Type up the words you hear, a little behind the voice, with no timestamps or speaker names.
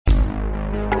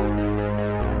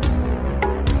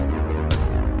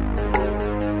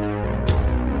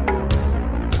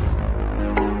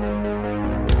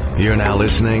You're now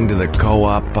listening to the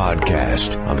Co-op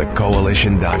Podcast on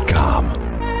thecoalition.com.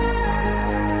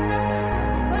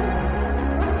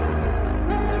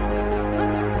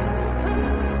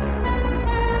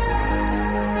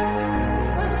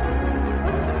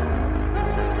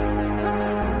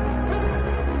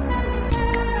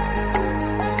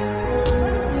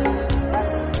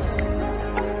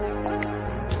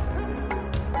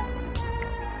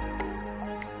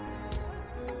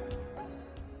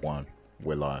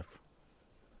 We're live.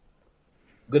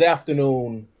 Good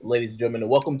afternoon, ladies and gentlemen,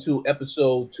 and welcome to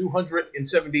episode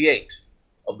 278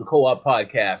 of the Co-op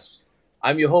Podcast.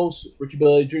 I'm your host, Richard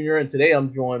Bailey Jr., and today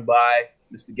I'm joined by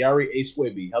Mr. Gary A.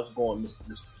 Swaby. How's it going,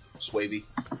 Mr. Swaby?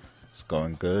 It's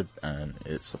going good, and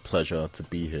it's a pleasure to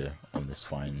be here on this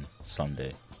fine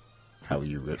Sunday. How are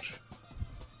you, Rich?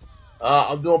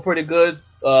 I'm doing pretty good.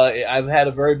 I've had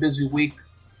a very busy week.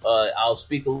 I'll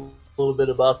speak a little bit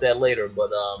about that later,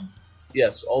 but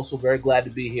yes, also very glad to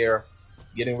be here,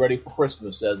 getting ready for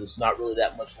Christmas, as it's not really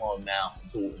that much long now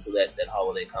until that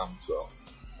holiday comes. So,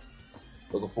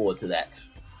 looking forward to that.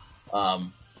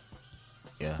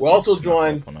 Yeah, we're also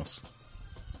joined.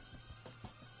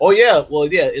 Oh yeah,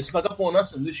 well yeah, it snuck up on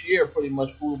us, and this year pretty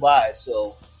much flew by.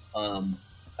 So,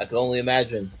 I can only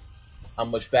imagine how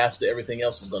much faster everything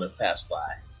else is going to pass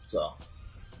by. So,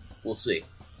 we'll see.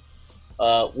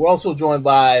 We're also joined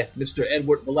by Mr.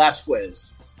 Edward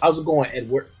Velasquez. How's it going,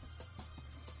 Edward?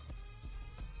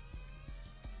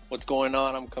 What's going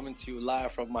on? I'm coming to you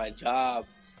live from my job.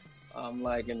 I'm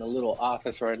like in a little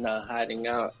office right now, hiding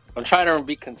out. I'm trying to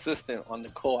be consistent on the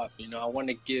co-op, you know. I want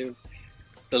to give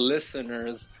the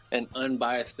listeners an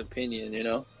unbiased opinion, you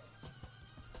know.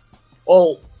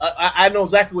 Oh, I know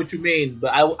exactly what you mean,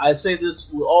 but I say this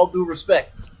with all due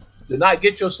respect. Do not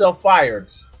get yourself fired,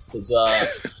 because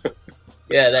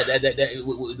yeah,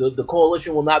 the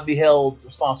coalition will not be held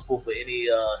responsible for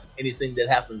anything that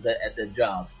happens at that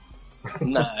job.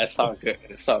 Nah, it's all good.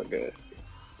 It's all good.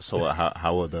 So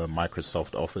how are the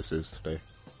Microsoft offices today?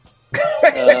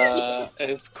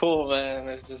 It's cool, man.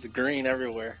 It's just green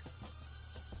everywhere.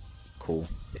 Cool.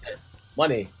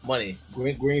 Money,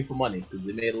 green for money, because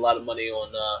they made a lot of money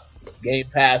on Game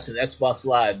Pass and Xbox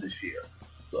Live this year.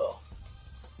 So,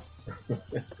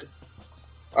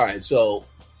 all right, so.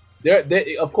 There,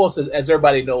 of course, as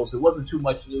everybody knows, there wasn't too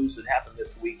much news that happened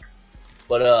this week,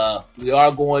 but we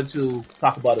are going to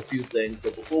talk about a few things.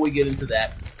 But before we get into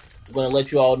that, I'm going to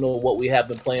let you all know what we have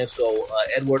been playing. So,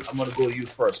 Edward, I'm going to go to you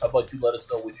first. How about you let us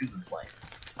know what you've been playing?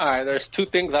 All right, there's two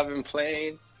things I've been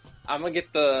playing. I'm going to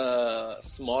get the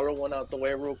smaller one out the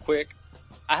way real quick.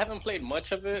 I haven't played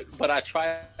much of it, but I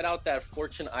tried out that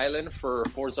Fortune Island for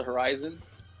Forza Horizon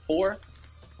 4.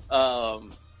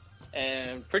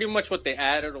 And pretty much what they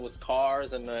added was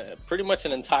cars and pretty much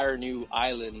an entire new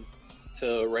island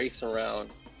to race around.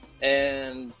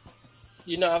 And,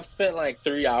 you know, I've spent like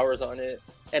 3 hours on it.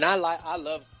 And I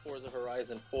love Forza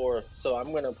Horizon 4, so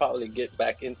I'm going to probably get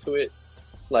back into it.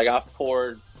 Like, I've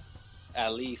poured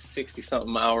at least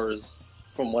 60-something hours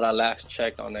from what I last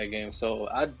checked on that game. So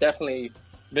I've definitely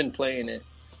been playing it.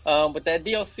 But that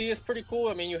DLC is pretty cool.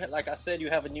 I mean, like I said, you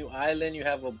have a new island. You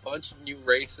have a bunch of new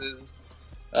races.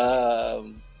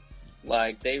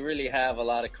 Like they really have a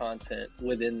lot of content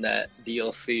within that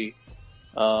DLC.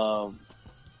 A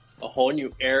whole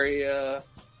new area.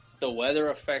 The weather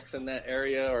effects in that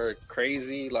area are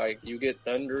crazy. Like you get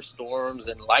thunderstorms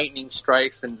and lightning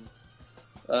strikes, and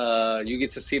you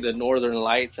get to see the northern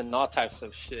lights and all types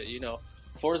of shit. You know,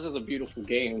 Forza is a beautiful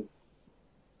game.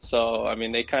 So I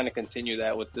mean, they kind of continue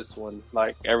that with this one.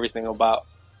 Like everything about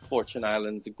Fortune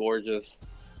Island is gorgeous.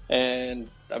 And,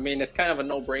 I mean, it's kind of a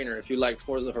no-brainer. If you like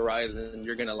Forza Horizon,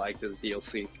 you're going to like this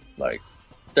DLC. Like,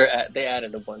 they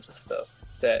added a bunch of stuff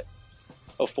that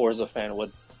a Forza fan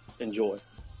would enjoy.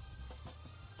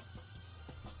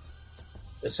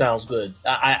 It sounds good.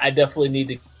 I definitely need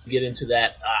to get into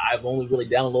that. I've only really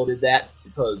downloaded that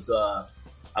because I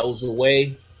was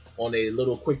away on a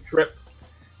little quick trip.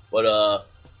 But,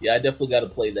 yeah, I definitely got to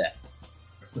play that.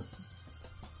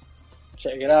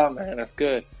 Check it out, man. That's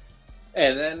good.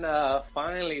 And then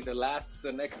finally, the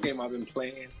next game I've been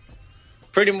playing,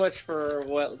 pretty much for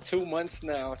 2 months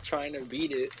now, trying to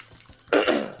beat it,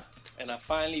 and I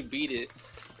finally beat it.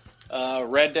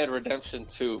 Red Dead Redemption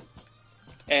 2,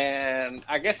 and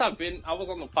I guess I was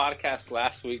on the podcast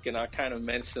last week, and I kind of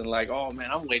mentioned like, oh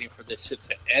man, I'm waiting for this shit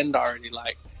to end already.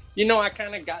 Like, you know, I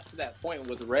kind of got to that point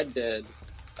with Red Dead.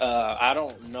 I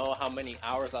don't know how many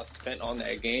hours I've spent on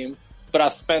that game, but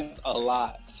I've spent a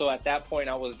lot. So at that point,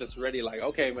 I was just ready, like,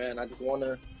 okay, man, I just want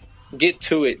to get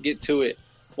to it.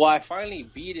 Well, I finally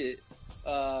beat it,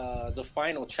 the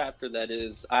final chapter. That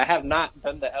is, I have not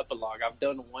done the epilogue. I've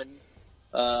done one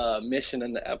mission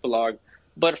in the epilogue,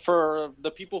 but for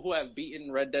the people who have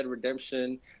beaten Red Dead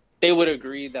Redemption, they would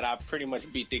agree that I pretty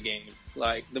much beat the game,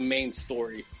 like the main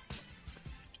story.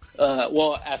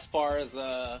 Well, as far as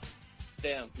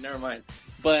damn, never mind.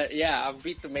 But yeah, I've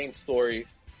beat the main story,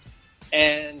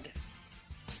 and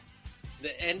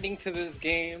the ending to this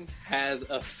game has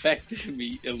affected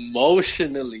me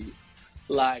emotionally.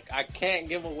 Like, I can't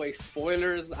give away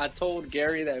spoilers. I told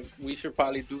Gary that we should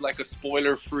probably do like a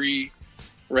spoiler-free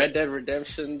Red Dead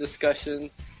Redemption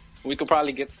discussion. We could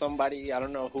probably get somebody, I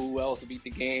don't know who else beat the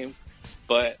game,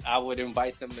 but I would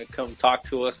invite them to come talk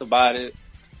to us about it,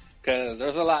 because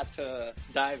there's a lot to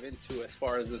dive into as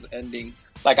far as this ending.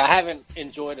 Like, I haven't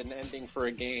enjoyed an ending for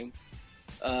a game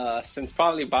since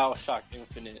probably BioShock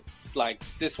Infinite. Like,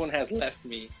 this one has left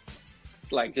me,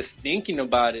 like, just thinking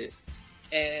about it.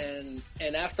 And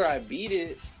after I beat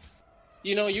it,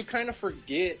 you know, you kind of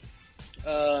forget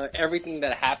everything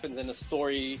that happens in a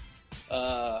story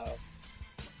of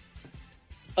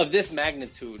this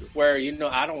magnitude, where, you know,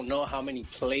 I don't know how many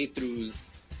playthroughs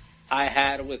I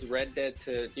had with Red Dead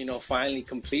to, you know, finally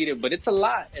complete it, but it's a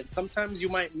lot, and sometimes you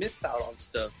might miss out on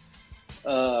stuff.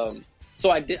 So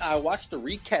I watched a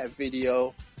recap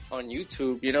video on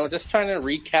YouTube, you know, just trying to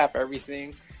recap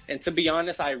everything. And to be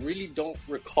honest, I really don't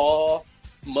recall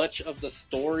much of the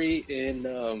story in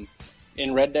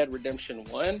Red Dead Redemption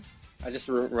 1. I just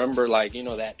remember, like, you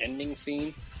know, that ending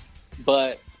scene,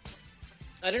 but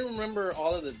I didn't remember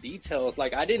all of the details.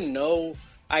 Like, I didn't know,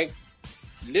 I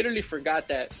literally forgot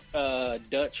that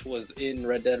Dutch was in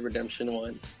Red Dead Redemption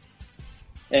 1.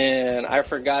 And I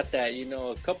forgot that, you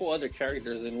know, a couple other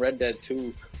characters in Red Dead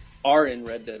 2 are in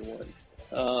Red Dead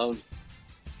 1.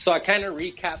 So I kind of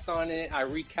recapped on it. I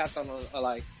recapped on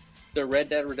like the Red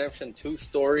Dead Redemption 2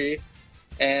 story,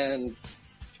 and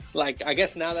like, I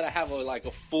guess now that I have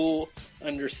a full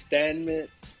understanding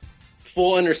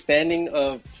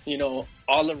of, you know,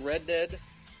 all of Red Dead,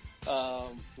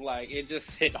 like, it just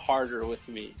hit harder with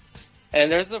me.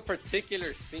 And there's a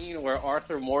particular scene where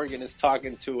Arthur Morgan is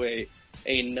talking to a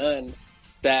nun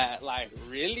that, like,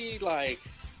 really, like,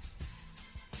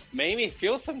 made me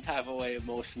feel some type of way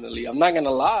emotionally. I'm not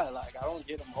gonna lie, like, I don't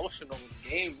get emotional with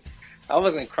games. I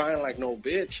wasn't crying like no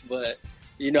bitch, but,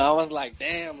 you know, I was like,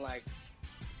 damn, like,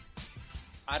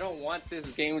 I don't want this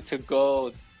game to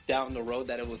go down the road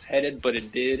that it was headed, but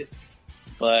it did.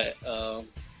 But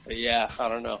yeah, I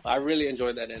don't know. I really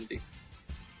enjoyed that ending.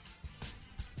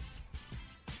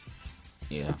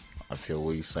 Yeah, I feel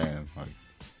what you're saying.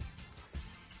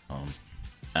 Like,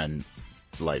 and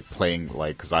like playing,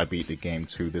 like, because I beat the game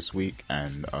too this week,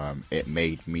 and it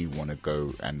made me want to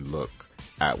go and look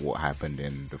at what happened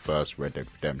in the first Red Dead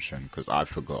Redemption, because I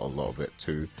forgot a lot of it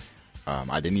too.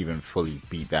 I didn't even fully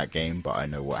beat that game, but I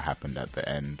know what happened at the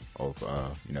end of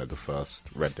you know, the first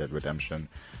Red Dead Redemption.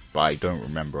 But I don't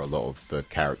remember a lot of the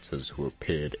characters who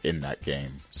appeared in that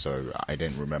game, so I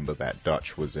didn't remember that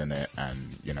Dutch was in it, and,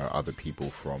 you know, other people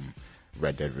from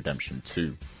Red Dead Redemption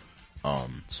 2.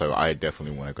 So I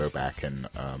definitely want to go back and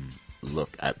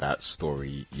look at that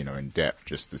story, you know, in depth,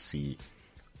 just to see,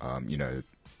 you know,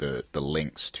 the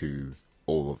links to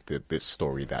all of this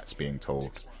story that's being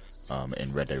told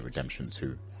in Red Dead Redemption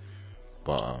 2.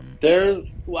 But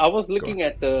I was looking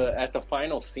at the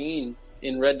final scene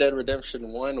in Red Dead Redemption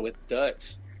 1 with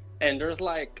Dutch, and there's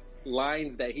like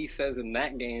lines that he says in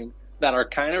that game that are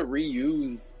kind of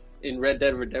reused in Red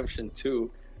Dead Redemption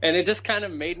 2. And it just kind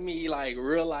of made me, like,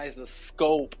 realize the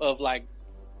scope of, like,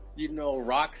 you know,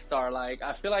 Rockstar. Like,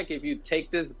 I feel like if you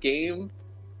take this game,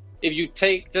 if you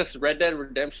take just Red Dead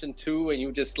Redemption 2 and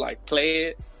you just, like, play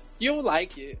it, you'll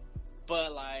like it.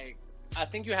 But, like, I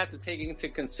think you have to take into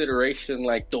consideration,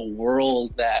 like, the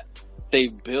world that they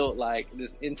built, like,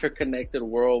 this interconnected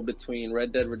world between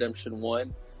Red Dead Redemption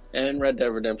 1 and Red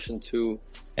Dead Redemption 2.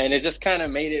 And it just kind of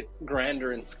made it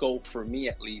grander in scope for me,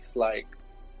 at least.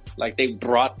 Like they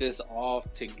brought this all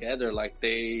together. Like,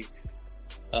 they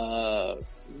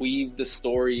weaved the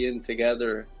story in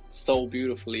together so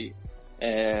beautifully.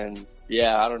 And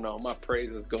yeah, I don't know, my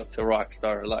praises go to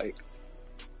Rockstar. Like,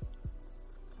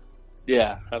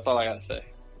 yeah, that's all I gotta say.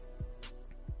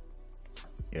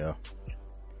 yeah.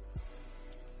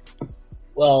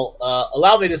 Well,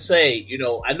 allow me to say, you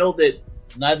know, I know that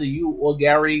neither you or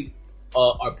Gary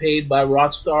are paid by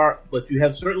Rockstar, but you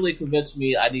have certainly convinced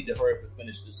me I need to hurry up and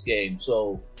finish this game.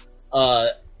 So,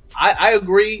 I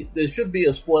agree there should be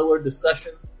a spoiler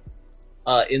discussion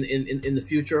in the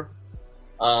future.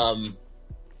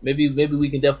 Maybe we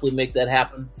can definitely make that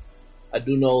happen. I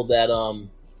do know that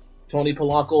Tony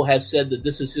Polanco has said that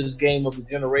this is his game of the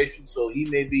generation, so he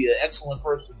may be an excellent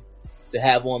person to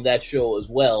have on that show as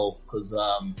well. Because,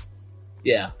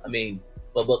 yeah, I mean,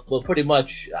 but pretty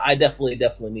much, I definitely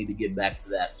need to get back to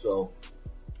that. So,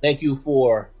 thank you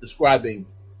for describing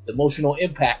the emotional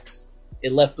impact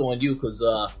it left on you. Because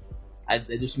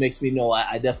it just makes me know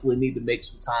I definitely need to make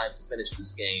some time to finish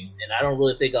this game, and I don't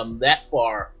really think I'm that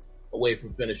far away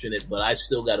from finishing it, but I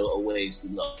still got a ways to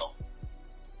go.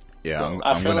 Yeah, So,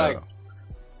 I feel like.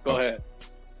 Go ahead.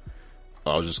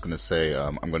 I was just gonna say,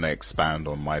 I'm gonna expand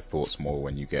on my thoughts more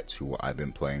when you get to what I've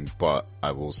been playing. But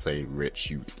I will say,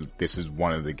 Rich, this is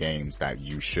one of the games that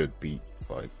you should beat,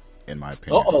 like, in my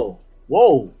opinion.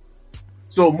 Whoa!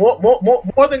 So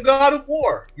more than God of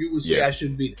War, you would say Yeah. I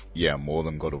should beat it. Yeah, more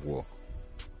than God of War.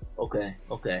 Okay,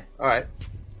 all right.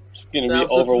 It's gonna Sounds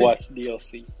be good to me. Overwatch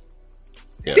DLC.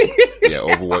 Yeah, yeah,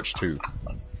 Overwatch 2.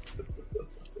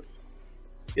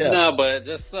 Yeah. No, but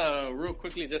just real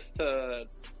quickly, just to,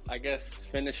 I guess,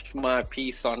 finish my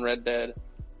piece on Red Dead.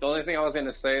 The only thing I was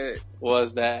gonna say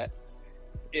was that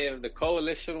if the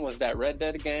Coalition was that Red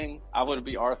Dead gang, I would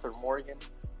be Arthur Morgan,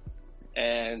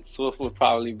 and Swift would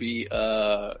probably be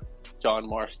John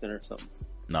Marston or something.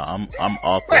 No, I'm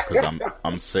Arthur because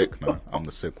I'm sick, man. I'm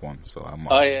the sick one, so I'm.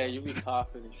 Oh yeah, you be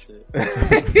coughing and shit.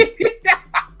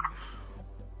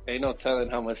 Ain't no telling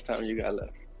how much time you got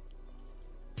left.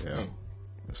 Yeah,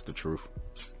 that's the truth.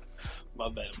 My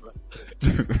bad, bro.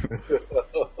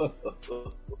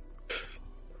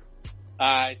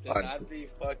 Alright, then I'd be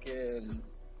fucking.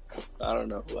 I don't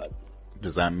know what.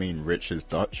 Does that mean Rich is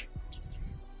Dutch?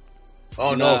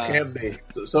 Oh no, Nah. it can't be.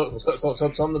 So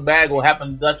something bad will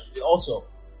happen to Dutch also.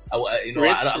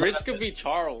 Rich could be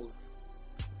Charles.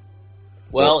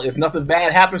 Well, if nothing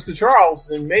bad happens to Charles,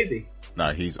 then maybe.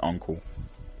 No, he's uncle.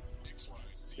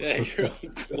 Yeah, you're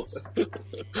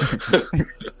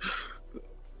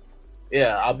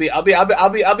Yeah, I'll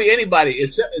be anybody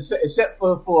except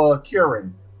for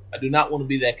Kieran. I do not want to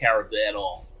be that character at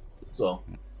all. So,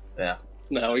 yeah.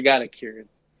 No, we got it, Kieran.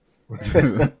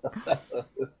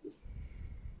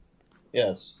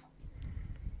 Yes.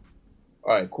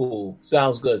 All right, cool.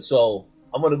 Sounds good. So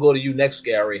I'm gonna go to you next,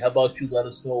 Gary. How about you let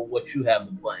us know what you have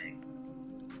been playing?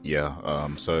 Yeah,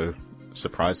 so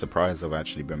surprise, surprise, I've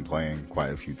actually been playing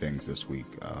quite a few things this week.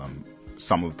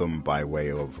 Some of them by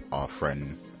way of our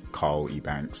friend Carl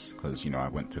Ebanks, because, I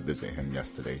went to visit him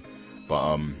yesterday.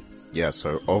 But, yeah,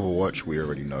 so Overwatch, we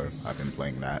already know. I've been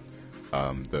playing that.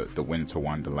 The Winter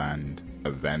Wonderland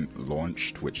event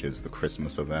launched, which is the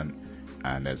Christmas event.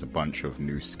 And there's a bunch of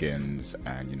new skins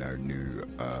and, new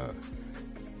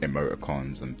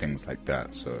emoticons and things like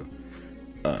that. So,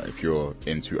 if you're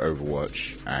into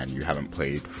Overwatch and you haven't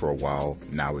played for a while,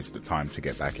 now is the time to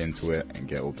get back into it and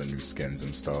get all the new skins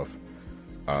and stuff.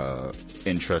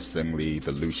 Interestingly,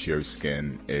 the Lucio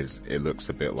skin it looks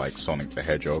a bit like Sonic the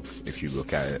Hedgehog. If you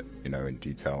look at it, in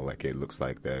detail, like it looks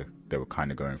like they were kind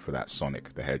of going for that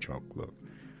Sonic the Hedgehog look.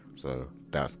 So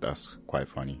that's quite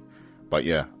funny. But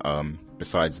yeah,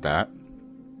 besides that,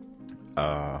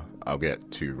 I'll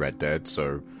get to Red Dead.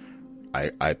 So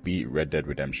I beat Red Dead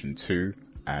Redemption 2,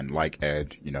 and like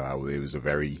Ed, it was a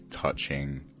very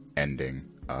touching ending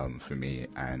for me,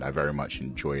 and I very much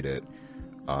enjoyed it.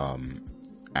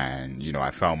 And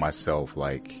I found myself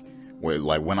like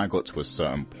when I got to a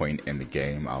certain point in the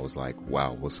game, I was like,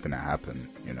 wow, what's gonna happen?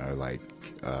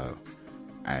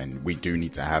 And we do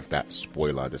need to have that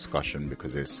spoiler discussion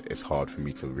because it's hard for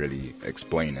me to really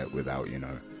explain it without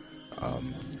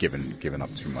giving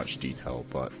up too much detail.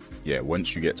 But yeah,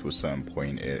 once you get to a certain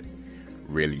point, it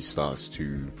really starts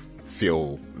to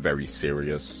feel very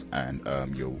serious, and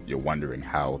you're wondering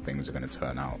how things are going to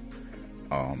turn out.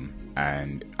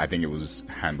 And I think it was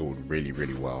handled really,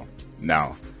 really well.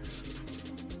 Now,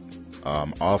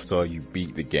 after you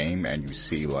beat the game and you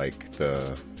see like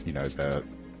the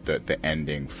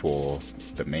ending for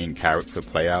the main character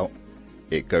play out,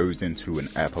 it goes into an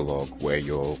epilogue where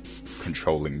you're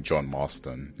controlling John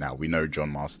Marston. Now, we know John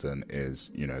Marston is,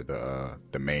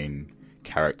 the main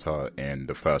character in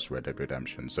the first Red Dead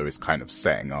Redemption, so it's kind of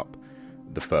setting up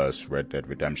the first Red Dead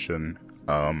Redemption.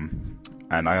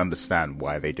 And I understand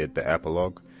why they did the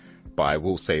epilogue, but I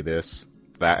will say this,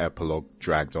 that epilogue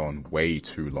dragged on way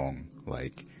too long.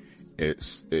 Like,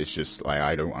 it's just like,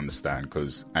 I don't understand,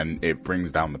 and it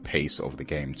brings down the pace of the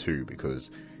game too, because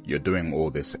you're doing all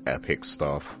this epic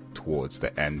stuff towards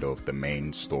the end of the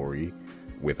main story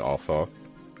with Arthur.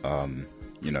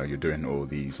 You're doing all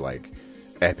these like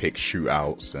epic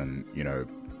shootouts and,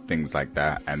 things like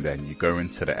that. And then you go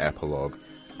into the epilogue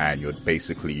and you're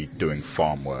basically doing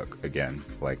farm work again.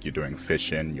 Like, you're doing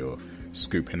fishing, you're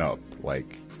scooping up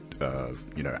like,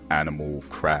 animal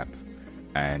crap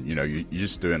and you're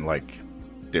just doing like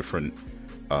different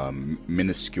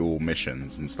minuscule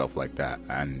missions and stuff like that,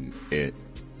 and it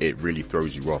really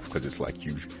throws you off because it's like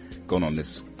you've gone on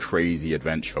this crazy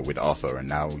adventure with Arthur, and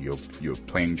now you're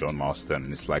playing John Marston,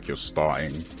 and it's like you're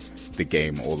starting the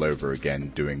game all over again,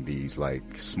 doing these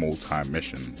like small time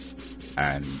missions,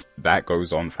 and that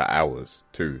goes on for hours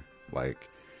too. Like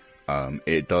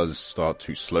it does start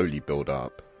to slowly build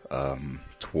up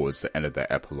towards the end of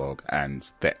the epilogue, and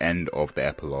the end of the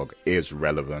epilogue is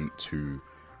relevant to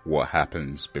what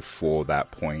happens before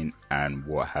that point and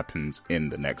what happens in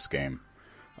the next game,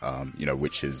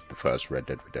 which is the first Red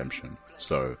Dead Redemption.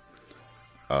 So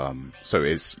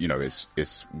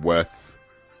it's worth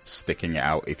sticking it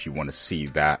out if you want to see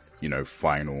that,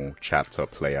 final chapter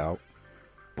play out.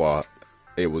 But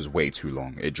it was way too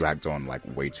long. It dragged on like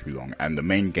way too long. And the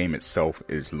main game itself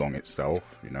is long itself,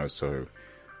 so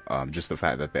just the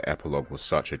fact that the epilogue was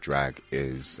such a drag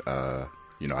is,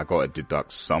 I got to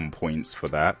deduct some points for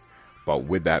that. But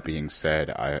with that being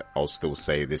said, I'll still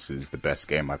say this is the best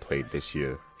game I played this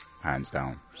year, hands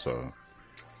down. So,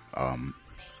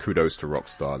 kudos to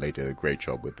Rockstar. They did a great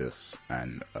job with this,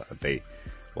 and I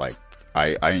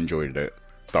enjoyed it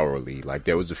thoroughly. Like,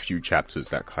 there was a few chapters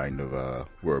that kind of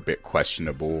were a bit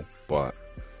questionable, but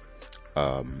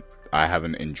I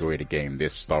haven't enjoyed a game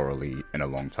this thoroughly in a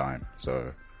long time.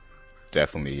 So,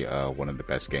 definitely one of the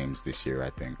best games this year, I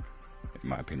think, in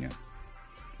my opinion.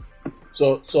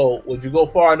 So would you go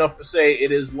far enough to say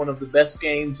it is one of the best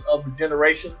games of the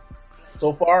generation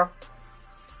so far?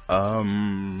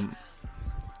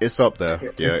 It's up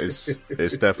there. Yeah,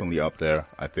 it's definitely up there,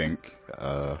 I think.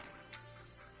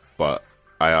 But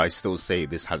I still say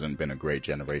this hasn't been a great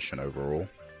generation overall.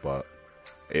 But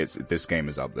this game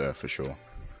is up there for sure.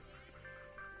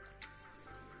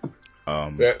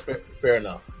 Fair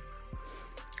enough.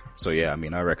 So yeah, I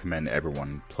mean, I recommend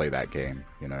everyone play that game.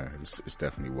 It's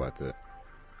definitely worth it.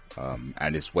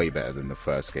 And it's way better than the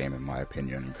first game, in my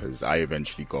opinion, because I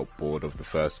eventually got bored of the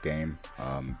first game.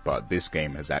 But this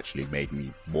game has actually made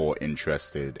me more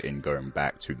interested in going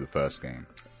back to the first game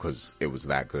because it was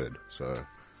that good. So,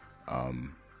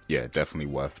 yeah,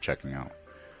 definitely worth checking out.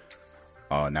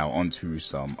 Now on to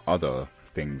some other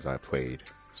things I played.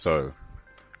 So,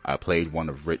 I played one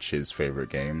of Rich's favorite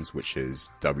games, which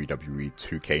is WWE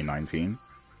 2K19.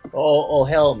 Oh,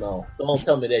 hell no. Don't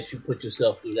tell me that you put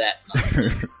yourself through that.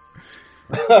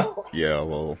 Yeah,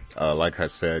 well, like I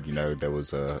said, there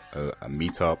was a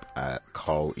meetup at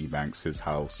Carl Ebanks'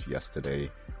 house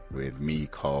yesterday with me,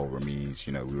 Carl, Ramiz.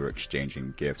 We were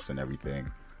exchanging gifts and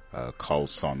everything. Carl's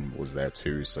son was there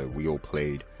too, so we all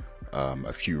played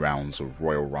a few rounds of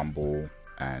Royal Rumble,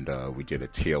 and we did a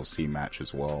TLC match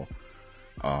as well.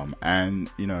 And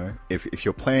if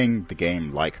you're playing the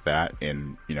game like that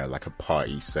in like a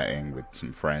party setting with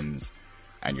some friends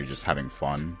and you're just having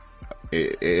fun,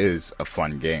 it is a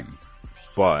fun game.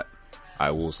 But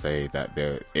I will say that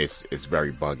it's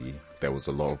very buggy. There was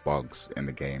a lot of bugs in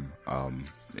the game.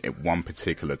 At one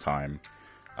particular time,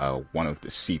 one of the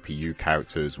CPU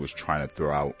characters was trying to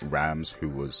throw out Rams, who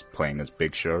was playing as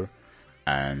Big Show,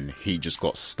 and he just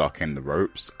got stuck in the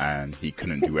ropes and he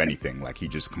couldn't do anything. Like, he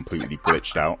just completely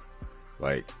glitched out.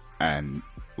 And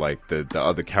the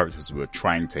other characters were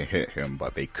trying to hit him,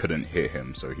 but they couldn't hit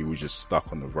him, so he was just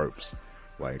stuck on the ropes.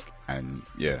 And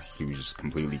yeah, he was just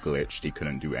completely glitched. He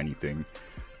couldn't do anything.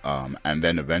 And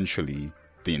then eventually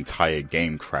the entire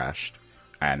game crashed,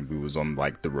 and we was on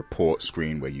like the report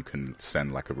screen where you can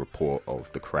send like a report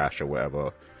of the crash or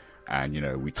whatever. And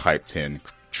we typed in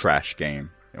trash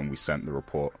game and we sent the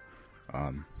report.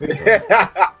 So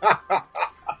yeah.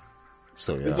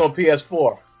 It's on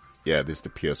PS4. Yeah, this is the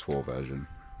PS4 version.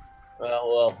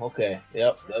 Well, okay.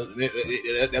 Yep.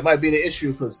 That might be the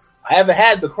issue, because I haven't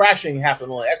had the crashing happen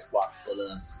on Xbox, but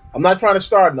I'm not trying to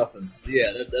start nothing.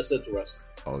 Yeah, that's interesting.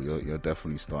 Oh, you're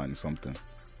definitely starting something.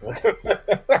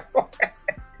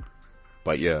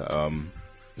 But yeah,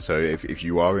 so if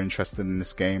you are interested in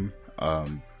this game,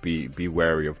 be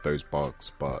wary of those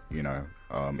bugs. But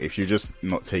if you're just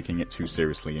not taking it too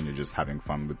seriously and you're just having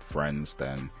fun with friends,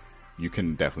 then you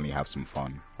can definitely have some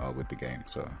fun with the game.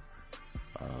 So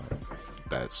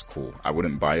that's cool. I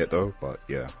wouldn't buy it though, but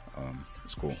yeah,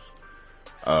 it's cool.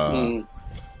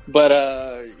 But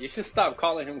you should stop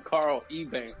calling him Carl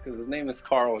Ebanks, because his name is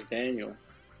Carl Daniel.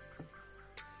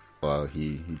 Well,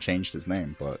 he changed his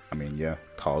name, but I mean, yeah,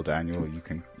 Carl Daniel. You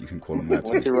can call him that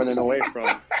too. What's he running away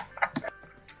from?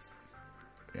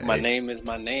 Yeah, my name is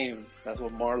my name. That's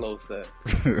what Marlo said.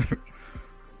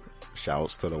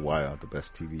 Shouts to The Wire, the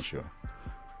best TV show.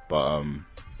 But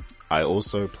I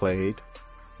also played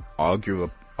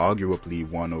arguably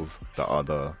one of the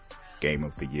other Game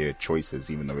of the Year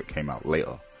choices, even though it came out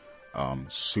later.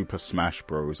 Super Smash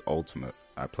Bros. Ultimate.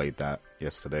 I played that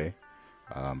yesterday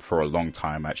for a long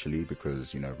time, actually,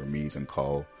 because, you know, Ramiz and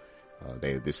Cole,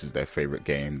 this is their favorite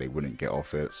game. They wouldn't get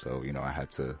off it, so, you know, I had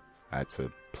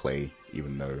to play,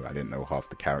 even though I didn't know half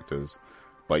the characters.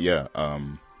 But yeah,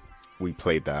 we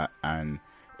played that, and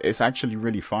it's actually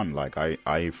really fun. Like,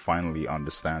 I finally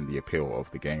understand the appeal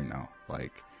of the game now.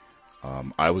 Like,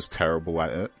 I was terrible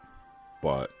at it,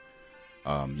 but,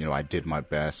 you know, I did my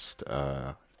best,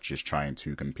 just trying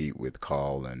to compete with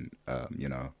Carl and, you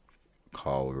know,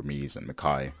 Carl, Ramiz, and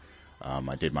Makai.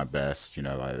 I did my best, you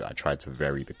know, I tried to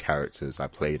vary the characters I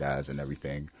played as and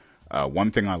everything.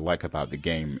 One thing I like about the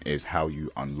game is how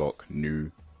you unlock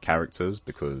new characters,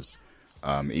 because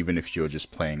even if you're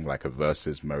just playing like a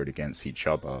versus mode against each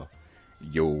other,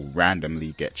 you'll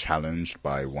randomly get challenged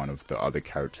by one of the other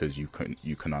characters you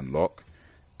can unlock,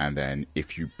 and then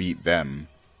if you beat them,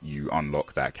 you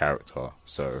unlock that character.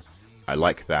 So I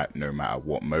like that no matter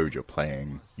what mode you're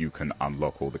playing, you can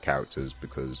unlock all the characters,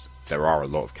 because there are a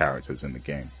lot of characters in the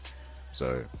game.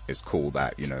 So it's cool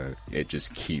that, you know, it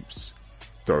just keeps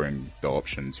throwing the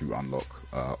option to unlock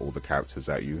all the characters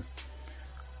at you.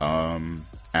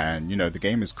 And, you know, the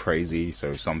game is crazy,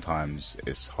 so sometimes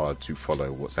it's hard to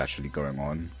follow what's actually going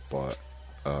on, but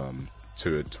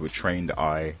to a trained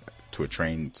eye, to a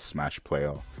trained Smash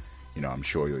player, you know, I'm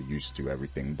sure you're used to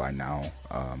everything by now.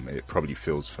 It probably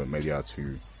feels familiar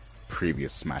to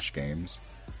previous Smash games.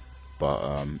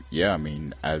 But, yeah, I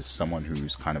mean, as someone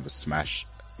who's kind of a Smash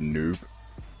noob,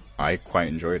 I quite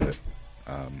enjoyed it.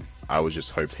 I was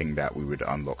just hoping that we would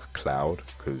unlock Cloud,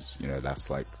 because, you know, that's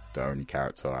like the only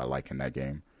character I like in that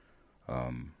game.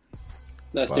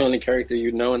 That's the only character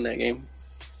you know in that game.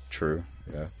 True,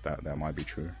 yeah, that might be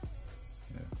true.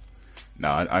 Yeah.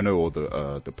 Now I know all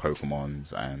the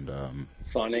Pokemons and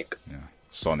Sonic. Yeah,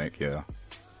 Sonic, yeah.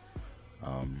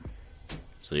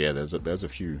 So yeah, there's a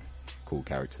few cool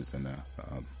characters in there.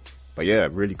 But yeah,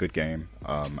 really good game.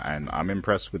 And I'm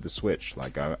impressed with the Switch.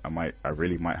 Like I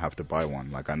really might have to buy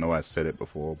one. Like I know I said it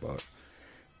before, but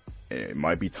it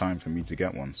might be time for me to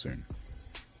get one soon.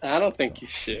 I don't think you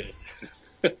should.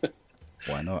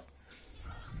 Why not?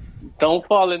 Don't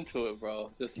fall into it,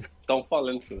 bro. Just don't fall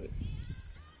into it.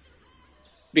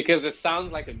 Because it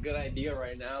sounds like a good idea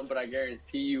right now, but I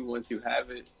guarantee you once you have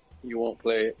it, you won't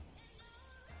play it.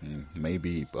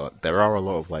 Maybe, but there are a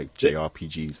lot of like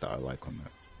JRPGs that I like on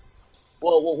there.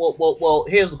 Well,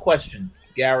 here's the question,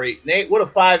 Gary. Nate, what are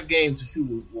 5 games that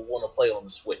you would want to play on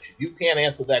the Switch? If you can't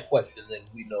answer that question, then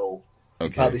we know you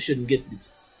probably shouldn't get these.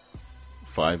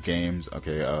 5 games?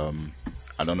 Okay,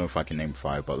 I don't know if I can name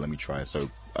 5, but let me try. So,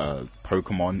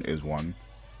 Pokemon is one.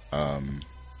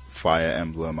 Fire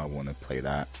Emblem, I want to play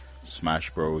that. Smash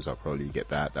Bros, I'll probably get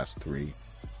that. That's 3.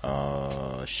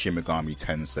 Shin Megami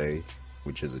Tensei,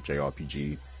 which is a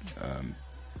JRPG.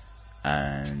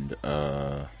 And,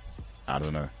 I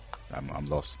don't know. I'm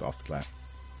lost after that.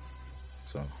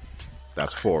 So,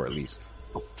 that's 4 at least.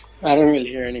 I didn't really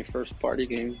hear any first-party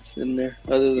games in there,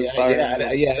 other than Fire.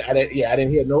 I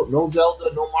didn't hear no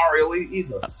Zelda, no Mario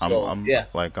either.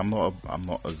 I'm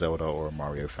not a Zelda or a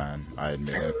Mario fan. I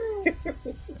admit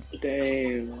it.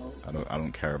 Damn. I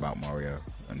don't care about Mario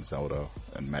and Zelda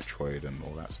and Metroid and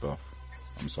all that stuff.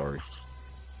 I'm sorry.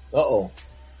 Uh-oh.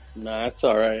 Nah, it's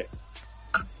alright.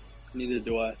 Neither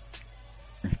do I.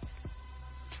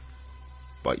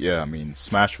 But yeah, I mean,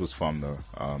 Smash was fun though.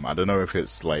 I don't know if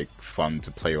it's like fun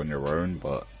to play on your own,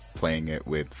 but playing it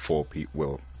with 4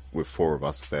 people, with 4 of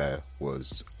us there,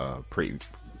 was a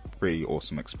pretty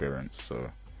awesome experience.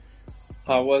 So,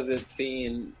 how was it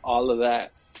seeing all of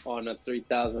that on a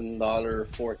 $3,000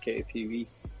 4K TV?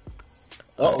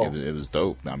 It was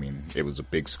dope. I mean, it was a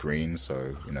big screen,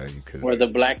 so you know you could. Were the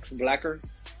blacks blacker?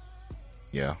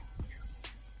 Yeah.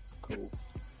 Cool.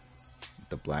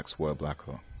 The blacks were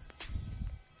blacker.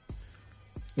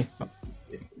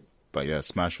 But yeah,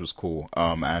 Smash was cool.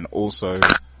 And also,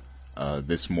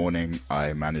 this morning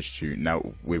I managed to,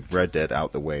 now with Red Dead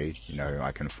out the way, you know,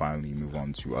 I can finally move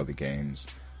on to other games.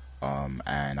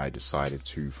 And I decided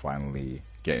to finally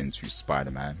get into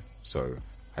Spider-Man. So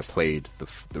I played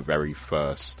the very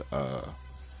first,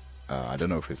 I don't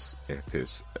know if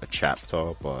it's a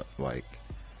chapter, but like,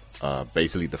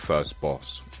 basically the first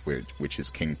boss, which is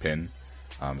Kingpin.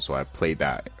 So I played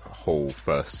that whole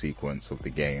first sequence of the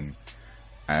game,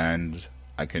 and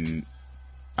I can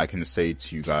say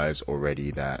to you guys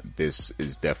already that this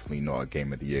is definitely not a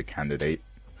Game of the Year candidate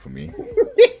for me.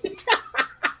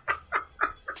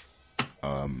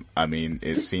 I mean,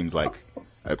 it seems like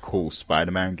a cool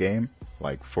Spider-Man game.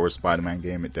 Like, for a Spider-Man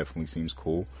game, it definitely seems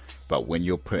cool. But when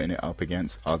you're putting it up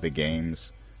against other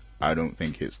games I don't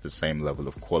think it's the same level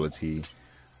of quality.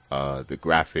 The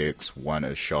graphics weren't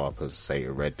as sharp as, say,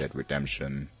 a Red Dead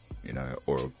Redemption, you know,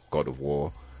 or a God of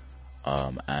War.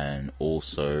 And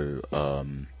also,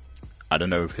 I don't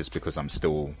know if it's because I'm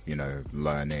still, you know,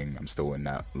 learning. I'm still in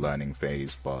that learning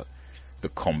phase, but the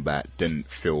combat didn't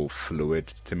feel fluid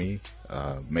to me.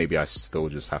 Maybe I still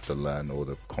just have to learn all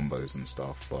the combos and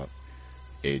stuff, but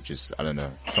it just, I don't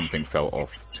know, something felt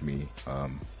off to me.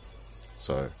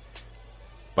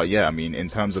 But yeah, I mean, in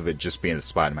terms of it just being a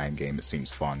Spider-Man game, it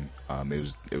seems fun.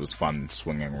 It was fun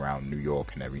swinging around New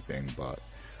York and everything, but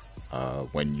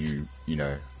when you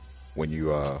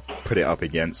put it up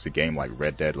against a game like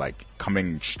Red Dead, like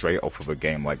coming straight off of a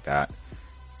game like that,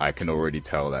 I can already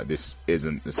tell that this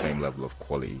isn't the same level of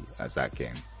quality as that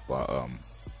game. But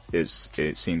it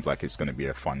seems like it's going to be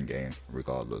a fun game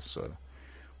regardless. So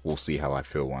we'll see how I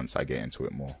feel once I get into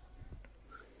it more.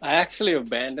 I actually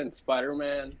abandoned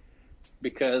Spider-Man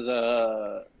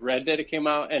because Red Dead came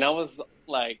out, and I was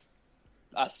like,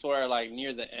 I swear, like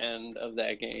near the end of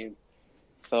that game.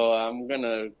 So I'm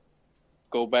gonna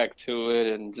go back to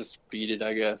it and just beat it,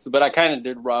 I guess. But I kind of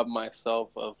did rob myself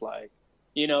of, like,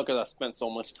 you know, because I spent so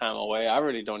much time away. I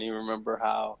really don't even remember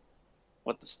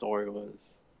what the story was.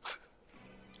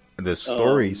 The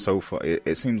story so far,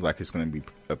 it seems like it's going to be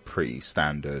a pretty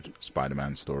standard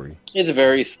Spider-Man story. It's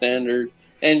very standard.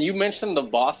 And you mentioned the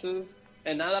bosses,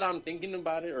 and now that I'm thinking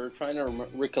about it or trying to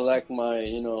recollect my,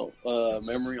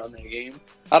 memory on that game,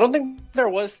 I don't think there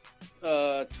was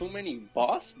too many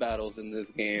boss battles in this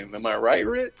game. Am I right,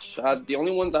 Rich? The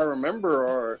only ones I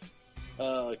remember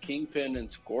are Kingpin and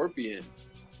Scorpion.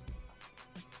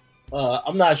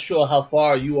 I'm not sure how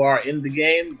far you are in the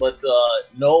game, but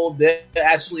no, there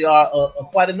actually are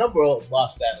quite a number of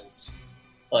boss battles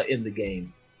in the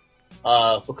game.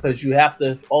 Because you have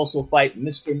to also fight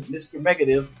Mr.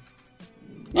 Megative.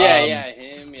 Yeah,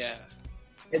 him, yeah.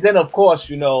 And then, of course,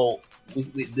 there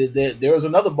was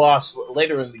another boss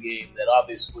later in the game that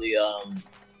obviously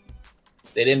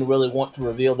they didn't really want to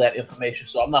reveal that information,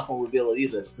 so I'm not going to reveal it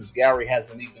either, since Gary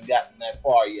hasn't even gotten that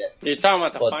far yet. You're talking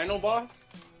about the final boss?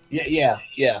 Yeah.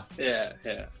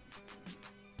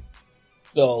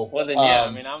 So, well then, yeah.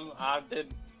 I mean, I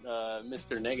did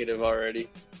Mr. Negative already.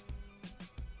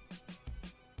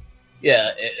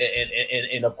 Yeah,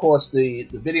 and of course the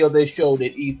video they showed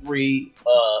at E3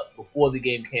 before the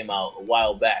game came out a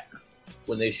while back,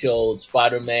 when they showed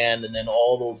Spider-Man and then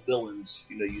all those villains.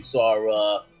 You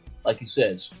saw like you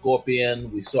said,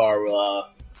 Scorpion. We saw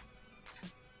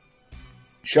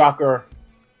Shocker.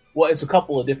 Well, it's a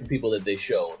couple of different people that they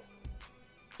showed.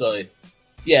 So,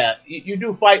 yeah, you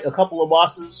do fight a couple of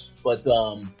bosses, but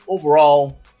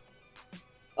overall,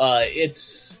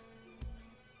 it's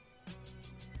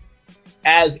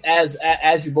as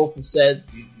you both have said,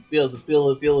 you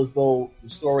feel as though the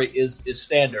story is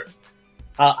standard.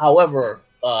 However,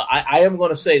 I am going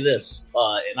to say this,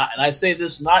 and I say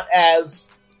this not as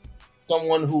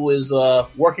someone who is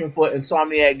working for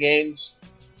Insomniac Games.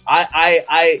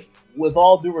 I with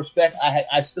all due respect,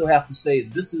 I still have to say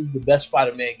this is the best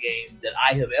Spider-Man game that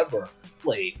I have ever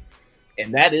played.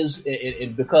 And that is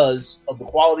because of the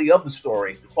quality of the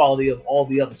story, the quality of all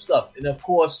the other stuff. And of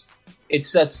course, it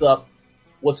sets up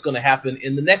what's going to happen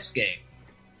in the next game.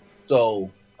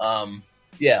 So,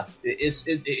 yeah,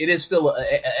 it is still an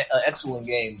excellent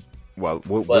game. Well,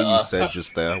 what you said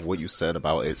just there, what you said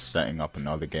about it setting up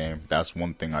another game, that's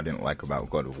one thing I didn't like about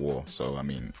God of War. So, I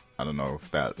mean, I don't know if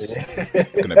that's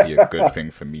going to be a good thing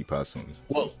for me personally.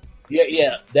 Well,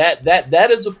 yeah,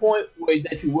 that is a point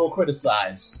that you will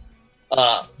criticize.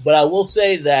 But I will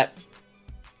say that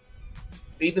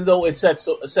even though it sets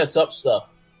up stuff,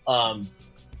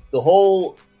 the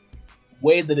whole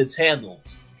way that it's handled,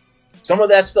 some of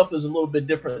that stuff is a little bit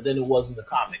different than it was in the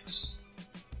comics.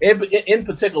 In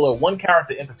particular, one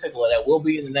character in particular that will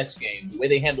be in the next game, the way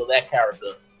they handle that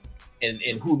character and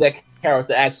who that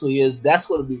character actually is, that's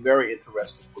going to be very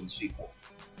interesting for the sequel.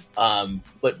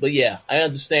 But yeah, I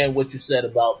understand what you said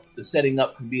about the setting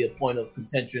up can be a point of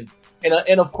contention.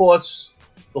 And of course,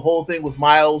 the whole thing with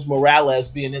Miles Morales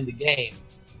being in the game,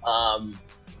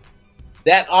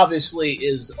 that obviously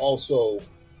is also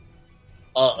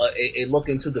a look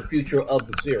into the future of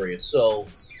the series. So,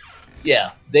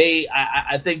 yeah,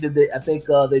 I think they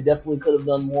definitely could have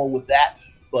done more with that.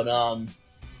 But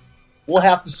we'll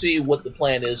have to see what the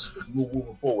plan is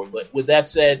moving forward. But with that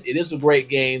said, it is a great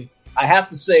game. I have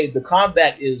to say the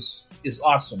combat is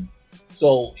awesome.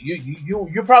 So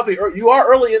you probably are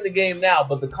early in the game now,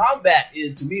 but the combat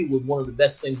is, to me, was one of the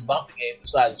best things about the game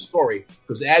besides the story.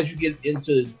 Because as you get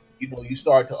into, you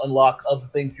start to unlock other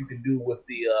things you can do with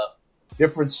the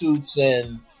different suits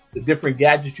and the different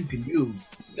gadgets you can use.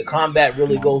 the combat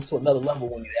really goes to another level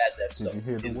when you add that stuff. Did you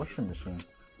hear the washing machine?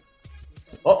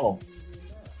 Uh-oh.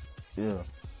 Yeah.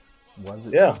 Was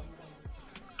it? Yeah.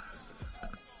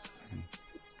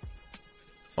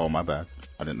 Oh, my bad.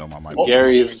 I didn't know my mic.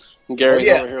 Gary's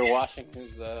yeah. over here washing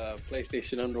his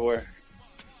PlayStation underwear.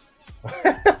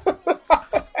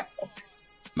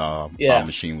 No, Yeah. my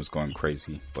machine was going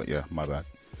crazy. But yeah, my bad.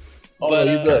 Oh, But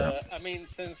no, you good. I mean,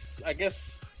 since I guess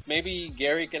maybe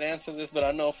Gary can answer this, but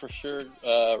I know for sure,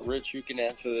 Rich, you can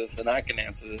answer this, and I can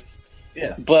answer this.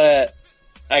 Yeah. But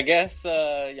I guess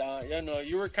you know,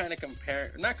 you were kind of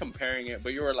not comparing it,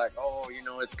 but you were like, oh, you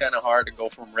know, it's kind of hard to go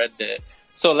from Red Dead.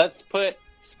 So let's put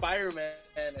Spider-Man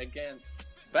against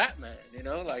Batman. You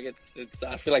know, like it's.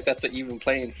 I feel like that's an even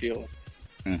playing field.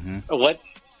 Mm-hmm. What,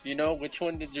 you know, which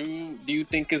one do you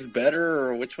think is better,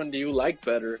 or which one do you like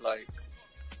better? Like,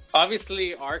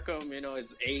 obviously Arkham, you know, is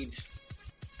aged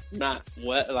not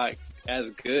like as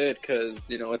good because,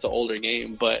 you know, it's an older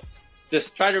game, but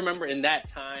just try to remember in that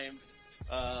time,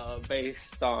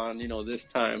 based on, you know, this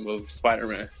time of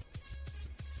Spider-Man.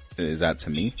 Is that to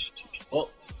me?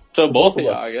 Well, So to both both of of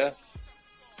y'all, us. I guess.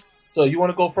 So you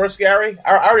want to go first, Gary?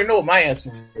 I already know what my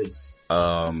answer is.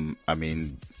 I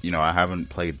mean, you know, I haven't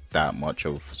played that much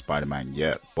of Spider-Man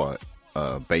yet, but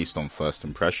based on first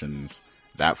impressions,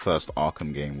 that first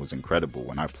Arkham game was incredible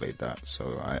when I played that.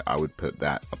 So I would put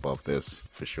that above this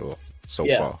for sure so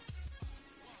Yeah.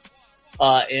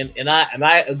 far. And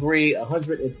I agree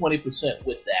 120%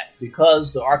 with that,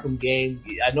 because the Arkham game,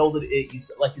 I know that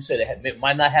like you said, it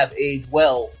might not have aged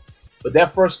well, but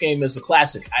that first game is a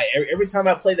classic. Every time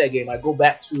I play that game, I go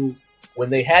back to when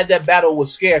they had that battle with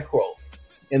Scarecrow,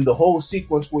 and the whole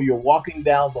sequence where you're walking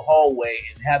down the hallway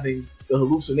and having the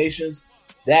hallucinations.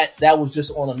 That was just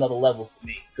on another level for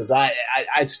me, because I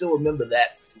still remember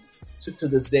that to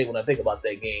this day when I think about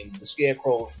that game. The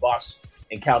Scarecrow boss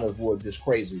encounters were just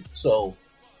crazy. So,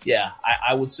 yeah,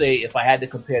 I would say if I had to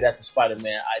compare that to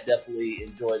Spider-Man, I definitely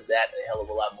enjoyed that a hell of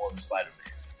a lot more than Spider-Man.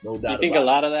 No doubt You think about a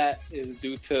lot of that is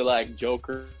due to like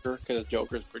Joker, because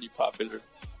Joker's pretty popular.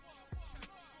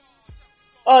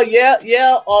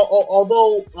 Yeah.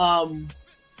 Although,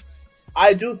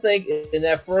 I do think in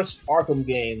that first Arkham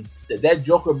game that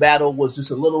Joker battle was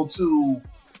just a little too,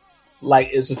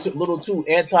 little too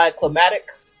anticlimactic.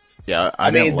 Yeah, I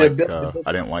didn't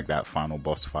like that final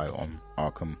boss fight on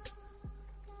Arkham.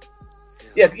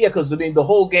 Yeah, because I mean the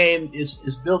whole game is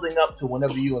building up to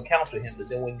whenever you encounter him, but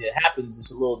then when it happens,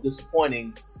 it's a little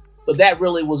disappointing. But that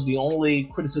really was the only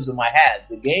criticism I had.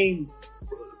 The game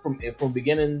from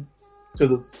beginning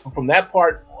to from that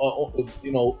part,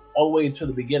 you know, all the way to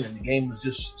the beginning, the game was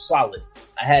just solid.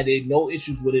 I had no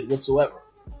issues with it whatsoever.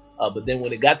 But then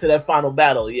when it got to that final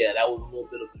battle, yeah, that was a little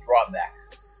bit of a drawback.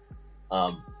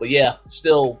 But yeah,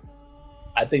 still,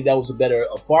 I think that was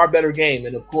a far better game.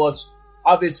 And of course,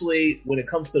 obviously, when it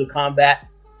comes to the combat,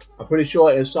 I'm pretty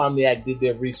sure Insomniac did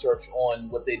their research on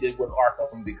what they did with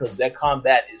Arkham, because that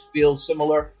combat feels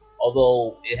similar,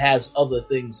 although it has other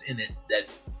things in it that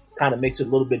kind of makes it a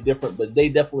little bit different. But they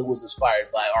definitely was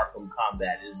inspired by Arkham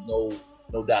combat. There's no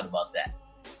doubt about that.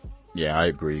 Yeah, I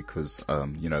agree, because,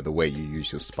 you know, the way you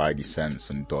use your spidey sense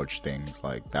and dodge things,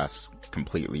 like, that's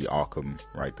completely Arkham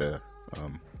right there,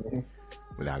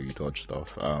 with how you dodge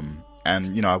stuff.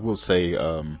 And, you know, I will say,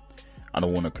 I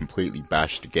don't want to completely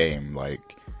bash the game, like,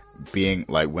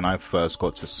 when I first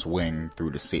got to swing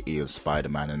through the city of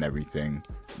Spider-Man and everything,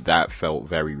 that felt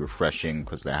very refreshing,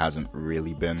 because there hasn't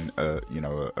really been a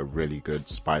really good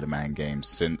Spider-Man game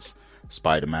since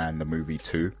Spider-Man the movie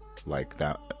 2, like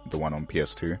that, the one on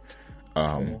PS2.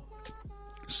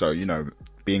 So, you know,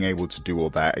 being able to do all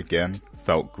that again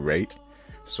felt great.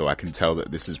 So I can tell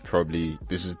that this is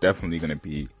definitely going to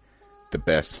be the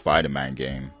best Spider-Man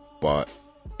game, but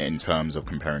in terms of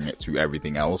comparing it to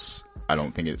everything else, I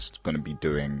don't think it's going to be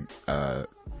doing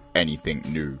anything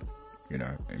new, you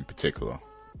know, in particular.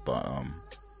 But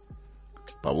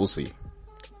we'll see.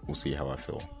 We'll see how I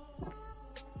feel.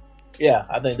 Yeah,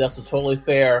 I think that's a totally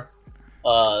fair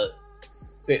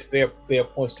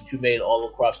points that you made all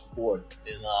across the board,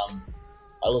 and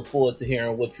I look forward to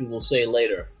hearing what you will say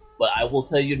later. But I will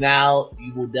tell you now,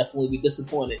 you will definitely be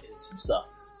disappointed in some stuff.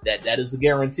 That is a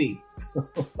guarantee,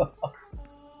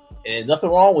 and nothing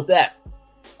wrong with that.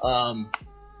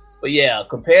 But yeah,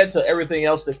 compared to everything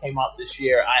else that came out this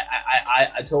year,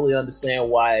 I totally understand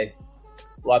why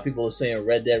a lot of people are saying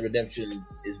Red Dead Redemption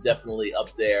is definitely up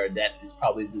there. That is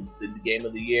probably the game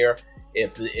of the year.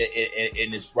 And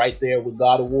it's right there with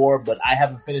God of War, but I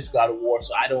haven't finished God of War,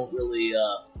 so I don't really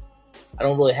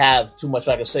have too much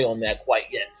I can say on that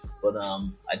quite yet. But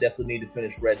I definitely need to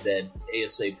finish Red Dead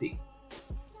ASAP.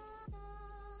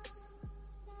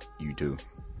 You do.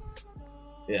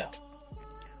 Yeah.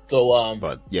 So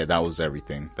But yeah, that was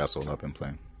everything. That's all I've been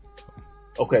playing.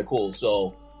 okay, cool.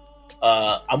 So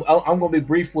I'm gonna be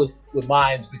brief with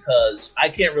mines because I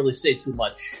can't really say too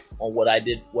much on what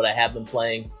I have been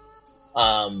playing.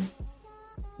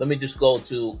 Let me just go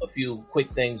to a few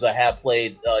quick things I have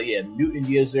played. Mutant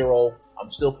Year Zero. I'm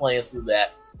still playing through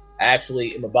that. I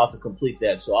actually am about to complete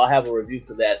that, so I'll have a review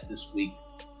for that this week.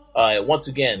 Once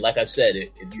again, like I said,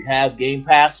 if you have Game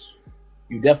Pass,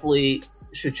 you definitely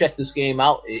should check this game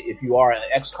out. If you are an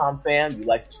XCOM fan, you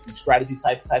like strategy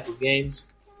type of games.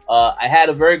 I had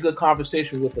a very good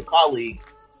conversation with a colleague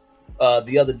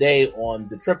the other day on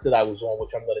the trip that I was on,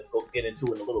 which I'm going to go get into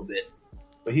in a little bit.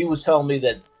 But he was telling me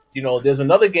that, you know, there's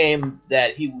another game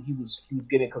that he was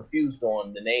getting confused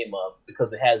on the name of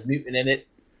because it has mutant in it.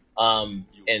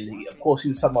 And of course he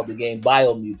was talking about the game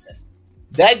Biomutant.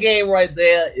 That game right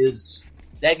there is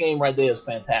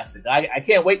fantastic. I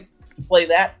can't wait to play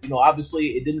that. You know,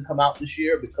 obviously it didn't come out this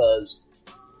year because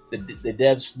the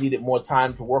devs needed more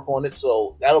time to work on it.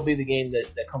 So that'll be the game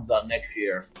that comes out next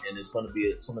year, and it's going to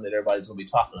be something that everybody's going to be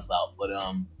talking about. But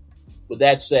with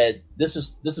that said, this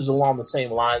is along the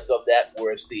same lines of that,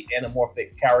 where it's the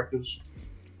anamorphic characters.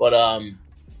 But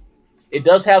it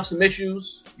does have some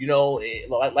issues. You know,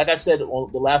 like I said the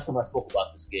last time I spoke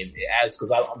about this game,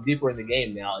 because I'm deeper in the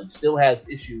game now, it still has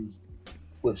issues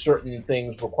with certain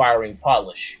things requiring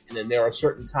polish. And then there are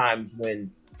certain times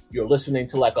when you're listening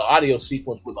to like an audio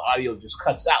sequence where the audio just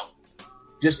cuts out.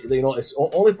 Just, you know, it's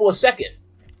only for a second.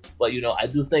 But, you know, I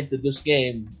do think that this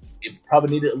game, it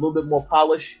probably needed a little bit more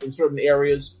polish in certain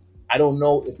areas. I don't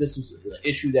know if this is an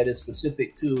issue that is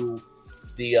specific to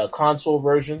the console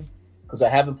version, because I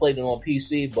haven't played it on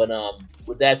PC. But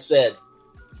with that said,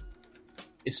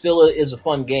 it still is a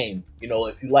fun game. You know,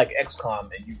 if you like XCOM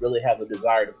and you really have a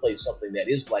desire to play something that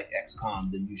is like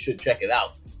XCOM, then you should check it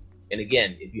out. And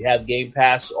again, if you have Game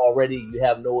Pass already, you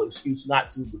have no excuse not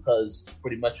to, because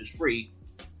pretty much it's free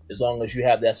as long as you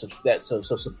have that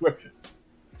subscription.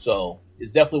 So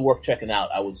it's definitely worth checking out,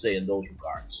 I would say, in those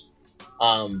regards.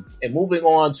 And moving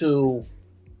on to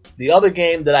the other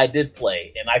game that I did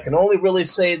play, and I can only really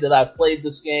say that I've played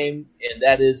this game, and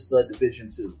that is The Division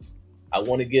 2. I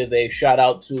want to give a shout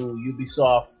out to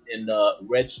Ubisoft and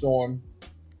Red Storm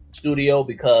Studio,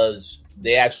 because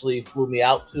they actually flew me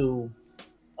out to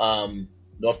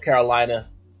North Carolina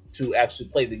to actually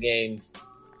play the game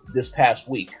this past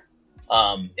week.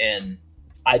 And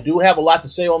I do have a lot to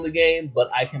say on the game,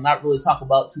 but I cannot really talk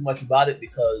about too much about it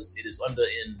because it is under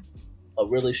a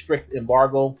really strict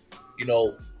embargo. You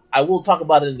know, I will talk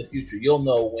about it in the future. You'll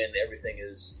know when everything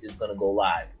is going to go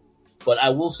live. But I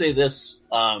will say this,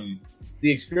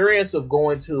 the experience of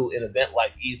going to an event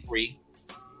like E3,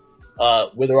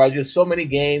 where there are just so many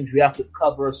games, you have to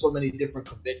cover so many different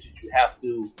conventions, you have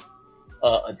to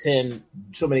attend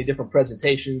so many different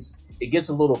presentations. It gets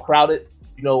a little crowded.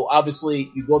 You know,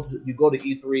 obviously you go to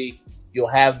E3, you'll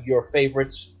have your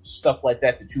favorites, stuff like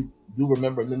that you do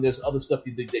remember, and then there's other stuff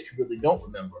you think that you really don't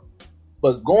remember.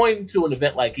 But going to an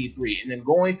event like E3 and then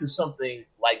going to something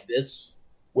like this,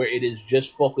 where it is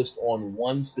just focused on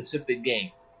one specific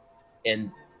game, and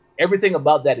everything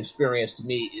about that experience to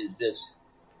me is just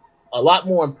a lot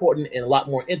more important and a lot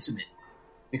more intimate.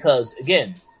 Because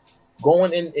again,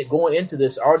 going into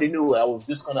this, I already knew I was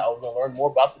gonna learn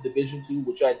more about The Division 2,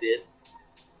 which I did.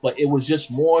 But it was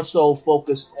just more so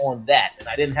focused on that, and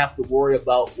I didn't have to worry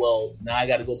about, well, now I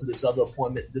got to go to this other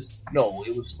appointment. No,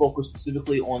 it was focused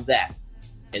specifically on that,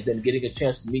 and then getting a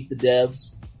chance to meet the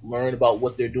devs, learn about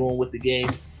what they're doing with the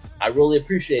game. I really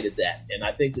appreciated that, and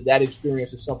I think that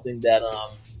experience is something that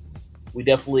we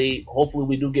definitely, hopefully,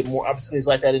 we do get more opportunities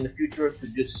like that in the future to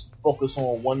just focus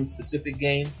on one specific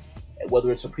game,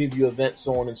 whether it's a preview event,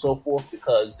 so on and so forth,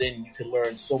 because then you can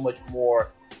learn so much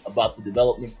more about the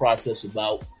development process,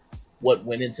 about what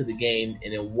went into the game,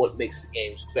 and then what makes the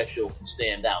game special and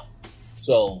stand out.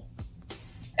 So,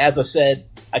 as I said,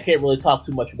 I can't really talk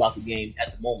too much about the game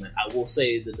at the moment. I will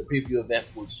say that the preview event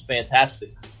was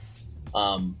fantastic.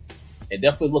 And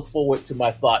definitely look forward to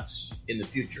my thoughts in the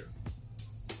future.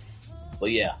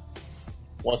 But yeah,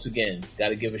 once again, got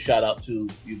to give a shout out to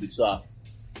Ubisoft,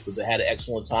 because I had an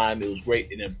excellent time. It was great.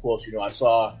 And then, of course, you know, I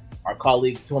saw our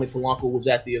colleague Tony Polanco was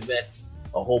at the event,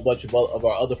 a whole bunch of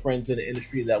our other friends in the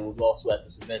industry that was also at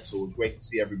this event. So it was great to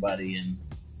see everybody, and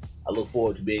I look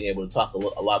forward to being able to talk a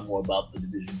lot more about The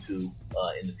Division 2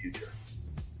 in the future.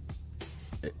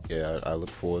 Yeah, I look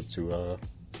forward to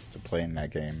playing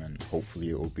that game, and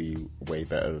hopefully it will be way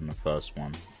better than the first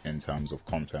one in terms of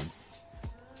content.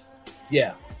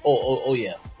 Yeah. Oh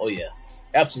yeah.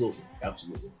 Absolutely.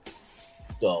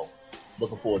 So,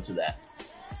 looking forward to that.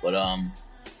 But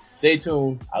stay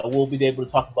tuned. I will be able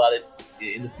to talk about it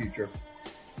in the future.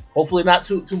 Hopefully not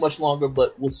too much longer,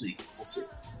 but we'll see.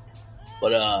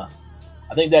 But I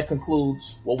think that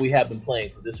concludes what we have been playing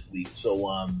for this week.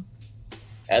 So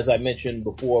as I mentioned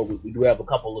before, we do have a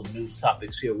couple of news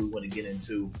topics here we want to get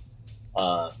into.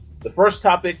 The first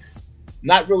topic,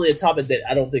 not really a topic that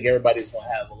I don't think everybody's going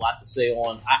to have a lot to say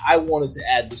on. I wanted to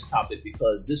add this topic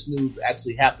because this news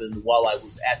actually happened while I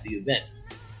was at the event.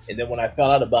 And then when I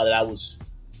found out about it, I was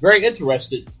very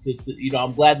interested to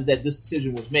I'm glad that this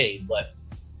decision was made. But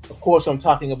of course, I'm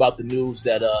talking about the news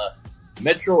that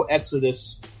Metro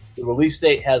Exodus, the release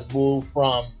date has moved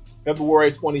from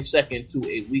February 22nd to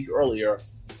a week earlier,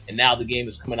 and now the game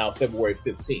is coming out February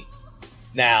 15th.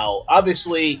 Now,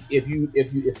 obviously, if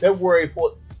February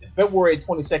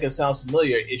 22nd sounds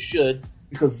familiar, it should,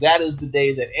 because that is the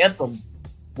day that Anthem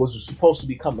was supposed to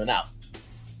be coming out.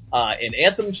 And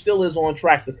Anthem still is on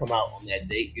track to come out on that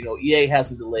date. EA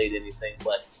hasn't delayed anything,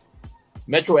 but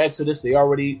Metro Exodus, they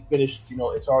already finished,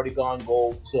 it's already gone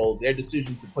gold, so their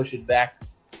decision to push it back,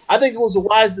 I think it was a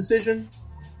wise decision.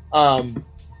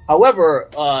 However,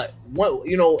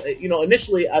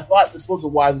 initially I thought this was a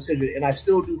wise decision, and I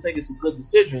still do think it's a good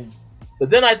decision. But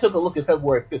then I took a look at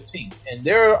February 15th, and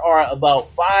there are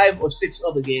about 5 or 6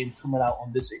 other games coming out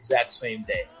on this exact same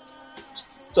day.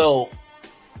 So,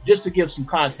 just to give some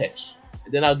context,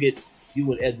 and then I'll get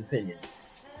you and Ed's opinion.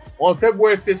 On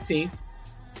February 15th,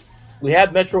 we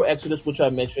have Metro Exodus, which I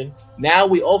mentioned. Now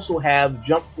we also have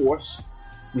Jump Force.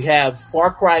 We have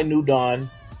Far Cry New Dawn,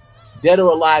 Dead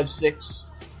or Alive 6,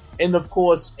 and of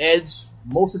course, Ed's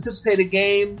most anticipated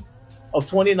game of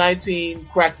 2019,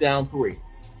 Crackdown 3.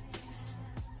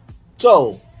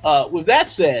 So, with that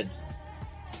said,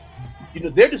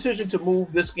 their decision to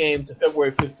move this game to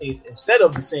February 15th instead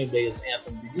of the same day as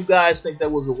Anthem, do you guys think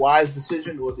that was a wise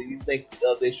decision, or do you think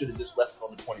they should have just left it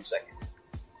on the 22nd?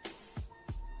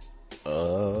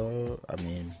 I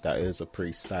mean, that is a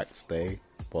pretty stacked day,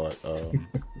 but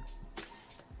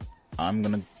I'm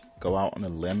gonna go out on a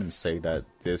limb and say that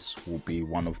this will be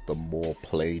one of the more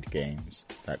played games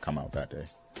that come out that day.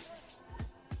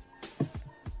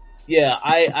 Yeah,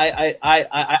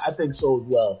 I think so as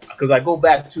well, because I go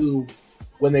back to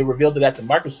when they revealed it at the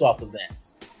Microsoft event,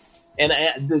 and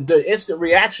the instant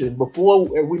reaction before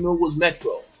we knew it was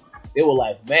Metro, they were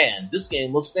like, "Man, this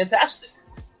game looks fantastic."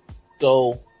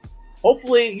 So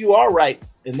hopefully you are right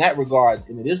in that regard,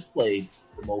 and it is played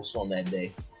the most on that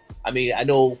day. I mean, I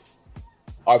know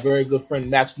our very good friend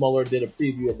Max Muller did a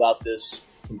preview about this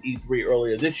from E3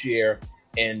 earlier this year,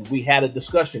 and we had a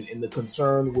discussion, and the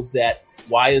concern was that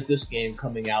why is this game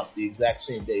coming out the exact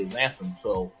same day as Anthem?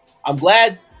 So I'm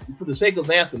glad for the sake of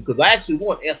Anthem, because I actually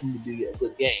want Anthem to be a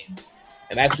good game,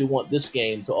 and I actually want this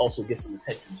game to also get some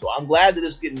attention. So I'm glad that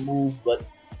it's getting moved, but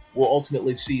we'll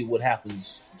ultimately see what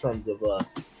happens in terms of a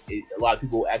lot of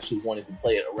people actually wanted to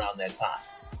play it around that time.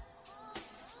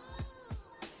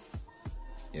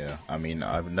 Yeah, I mean,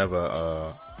 I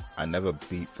never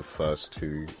beat the first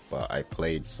two, but I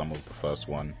played some of the first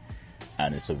one,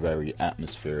 and it's a very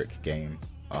atmospheric game.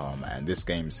 And this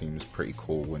game seems pretty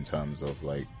cool in terms of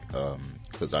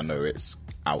because I know it's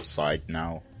outside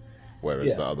now,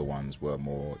 whereas the other ones were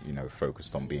more,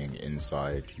 focused on being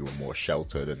inside. You were more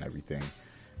sheltered and everything.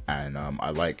 And I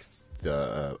like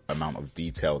the amount of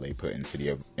detail they put into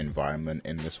the environment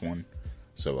in this one.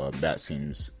 So that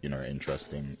seems,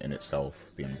 interesting in itself,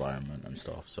 the environment and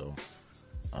stuff. So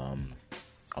I'm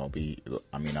not going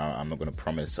to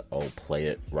promise I'll play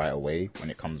it right away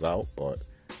when it comes out, but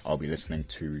I'll be listening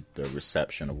to the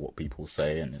reception of what people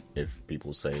say, and if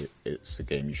people say it's a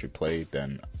game you should play,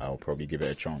 then I'll probably give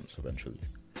it a chance eventually.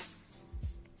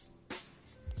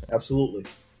 Absolutely.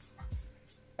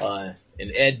 And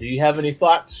Ed, do you have any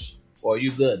thoughts, or are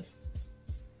you good?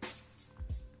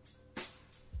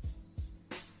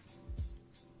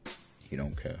 He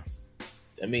don't care.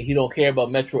 I mean, he don't care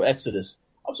about Metro Exodus.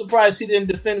 I'm surprised he didn't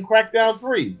defend Crackdown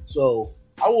 3. So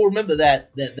I will remember that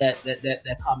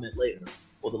comment later,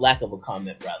 or the lack of a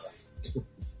comment rather.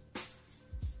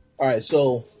 All right.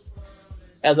 So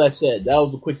as I said, that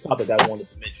was a quick topic I wanted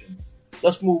to mention.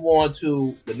 Let's move on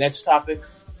to the next topic.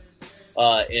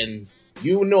 And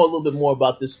you know a little bit more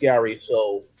about this, Gary.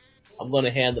 So I'm going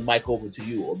to hand the mic over to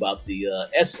you about the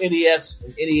SNES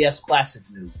and NES Classic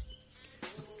news.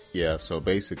 Yeah, so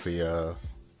basically,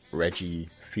 Reggie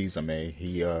Fils-Aimé,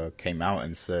 he came out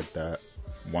and said that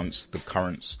once the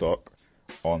current stock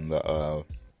on the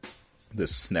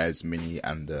SNES Mini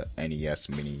and the NES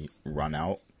Mini run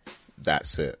out,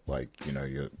 that's it. Like,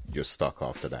 you're stuck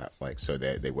after that. Like, so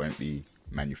they won't be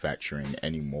manufacturing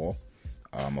anymore.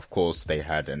 Of course, they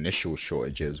had initial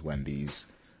shortages when these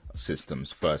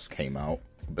systems first came out,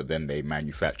 but then they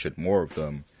manufactured more of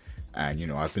them. And, you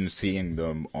know, I've been seeing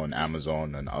them on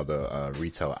Amazon and other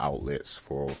retail outlets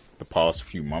for the past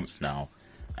few months now.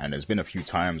 And there's been a few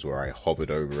times where I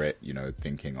hovered over it, you know,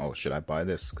 thinking, oh, should I buy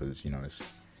this? Because, you know, it's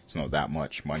not that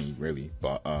much money, really.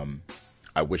 But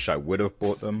I wish I would have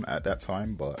bought them at that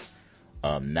time. But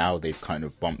now they've kind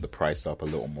of bumped the price up a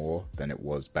little more than it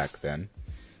was back then.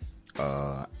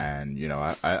 And, you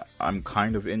know, I'm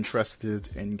kind of interested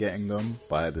in getting them.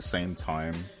 But at the same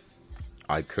time,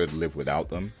 I could live without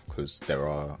them, because there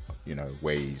are, you know,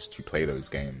 ways to play those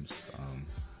games.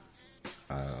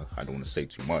 I don't want to say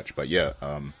too much, but yeah,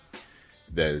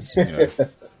 there's, you know,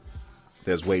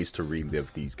 there's ways to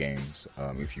relive these games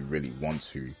if you really want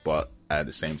to. But at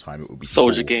the same time, it would be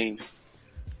Soldier cool. game.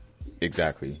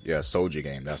 Exactly, yeah, Soldier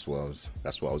game. That's what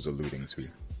I was alluding to.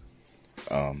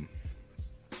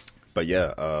 But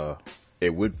yeah,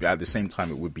 it would, at the same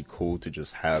time, it would be cool to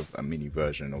just have a mini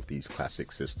version of these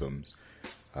classic systems.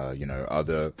 You know,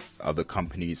 other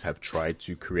companies have tried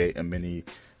to create a mini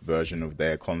version of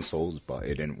their consoles, but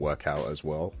it didn't work out as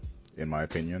well, in my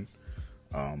opinion.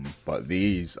 But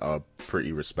these are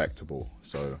pretty respectable.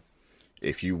 So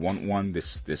if you want one,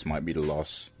 this might be the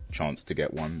last chance to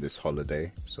get one this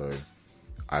holiday. So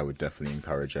I would definitely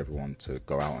encourage everyone to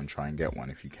go out and try and get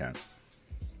one if you can.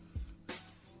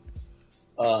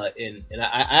 And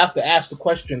I have to ask the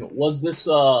question: was this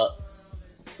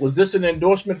an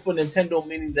endorsement for Nintendo,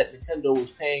 meaning that Nintendo was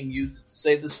paying you to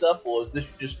say this stuff, or is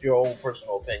this just your own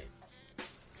personal opinion?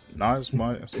 No, it's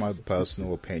my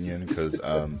personal opinion, because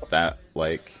that,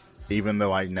 like, even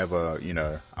though I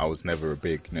was never a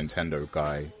big Nintendo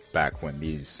guy back when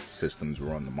these systems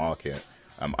were on the market,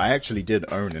 I actually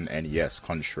did own an NES,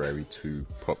 contrary to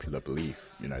popular belief.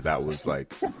 You know, that was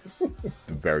like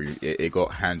it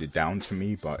got handed down to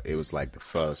me, but it was like the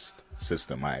first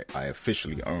system I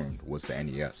officially owned was the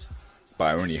NES, but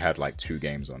I only had like 2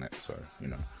 games on it, so, you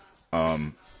know.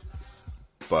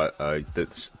 But the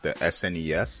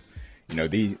SNES, you know,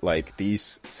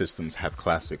 these systems have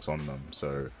classics on them,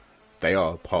 so they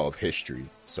are part of history.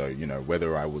 So, you know,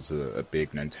 whether I was a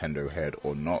big Nintendo head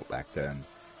or not back then,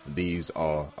 these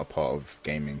are a part of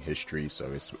gaming history,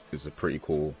 so it's a pretty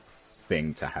cool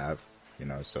thing to have, you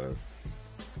know. So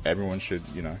everyone should,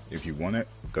 you know, if you want it,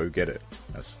 go get it.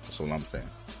 That's all I'm saying.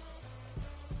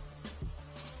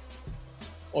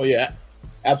 Oh yeah,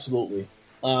 absolutely.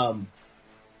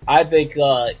 I think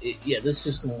this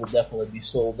system will definitely be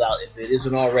sold out if it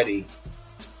isn't already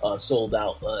sold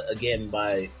out again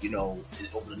by, you know,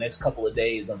 over the next couple of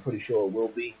days. I'm pretty sure it will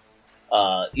be.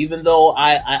 Even though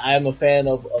I am a fan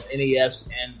of NES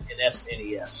and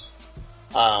SNES,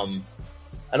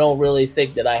 I don't really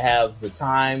think that I have the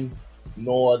time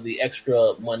nor the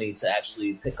extra money to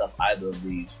actually pick up either of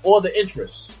these, or the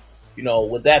interest, you know,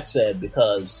 with that said,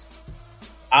 because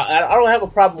I don't have a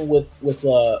problem with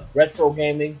retro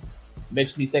gaming. It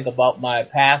makes me think about my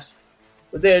past,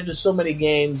 but there are just so many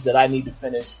games that I need to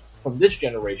finish from this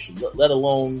generation, let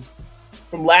alone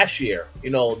from last year, you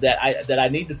know, that I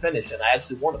need to finish, and I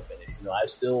actually want to finish. You know, I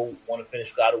still want to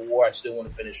finish God of War. I still want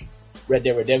to finish Red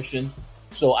Dead Redemption.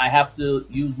 So I have to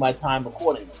use my time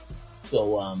accordingly.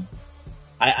 So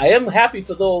I am happy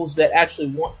for those that actually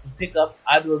want to pick up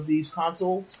either of these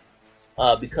consoles,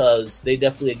 because they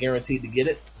definitely are guaranteed to get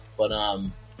it. But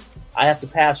I have to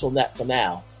pass on that for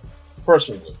now,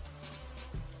 personally.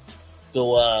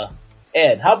 So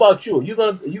Ed, how about you? Are you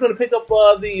gonna pick up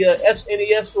the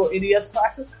SNES or NES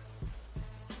Classic?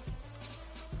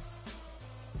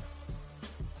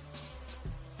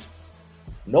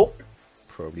 Nope.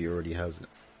 Probably already has it.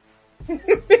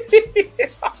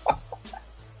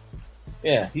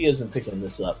 Yeah, he isn't picking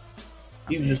this up.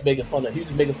 He was just making fun of you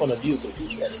because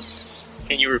he said it.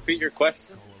 Can you repeat your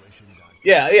question?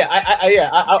 Yeah.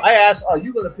 I asked, are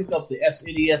you going to pick up the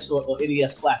SNES or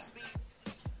NES Classic?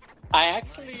 I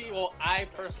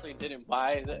personally didn't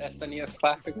buy the SNES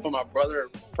Classic, but my brother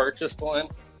purchased one.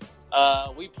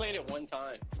 We played it one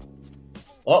time.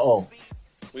 Uh-oh.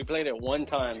 We played it one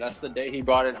time. That's the day he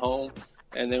brought it home,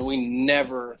 and then we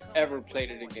never, ever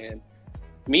played it again.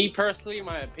 Me, personally,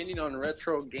 my opinion on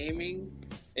retro gaming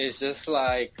is just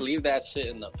like, leave that shit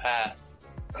in the past.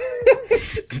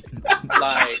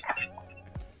 Like,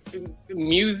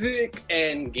 music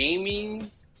and gaming,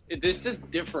 it's just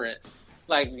different.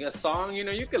 Like, a song, you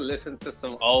know, you can listen to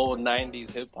some old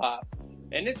 90s hip-hop,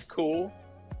 and it's cool.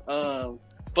 But,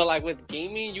 like, with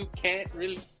gaming, you can't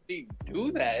really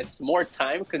do that. It's more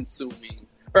time-consuming.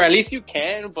 Or at least you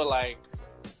can, but, like,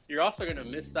 you're also going to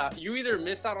miss out. You either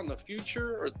miss out on the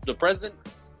future or the present,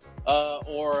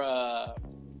 or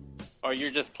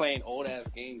you're just playing old-ass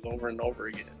games over and over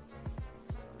again.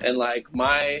 And, like,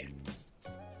 my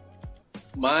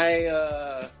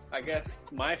I guess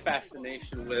my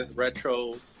fascination with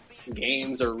retro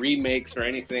games or remakes or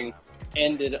anything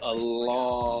ended a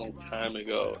long time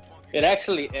ago. It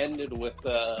actually ended with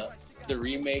the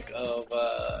remake of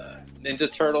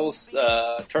Ninja Turtles,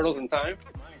 Turtles in Time.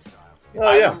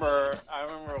 Oh yeah. I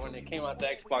remember when it came out to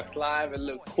Xbox Live, it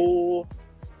looked cool,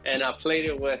 and I played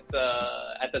it with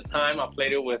at the time I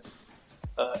played it with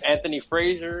Anthony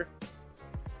Frazier,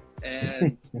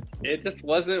 and it just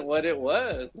wasn't what it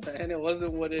was, man. It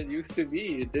wasn't what it used to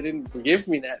be. It didn't give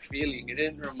me that feeling. It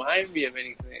didn't remind me of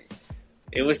anything.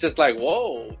 It was just like,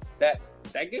 whoa, that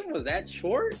game was that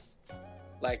short?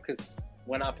 Like, cause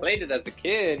when I played it as a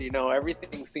kid, you know,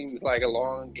 everything seems like a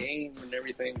long game and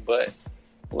everything, but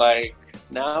like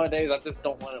nowadays, I just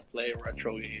don't want to play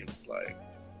retro games. Like,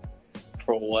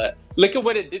 for what? Look at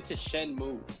what it did to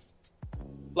Shenmue.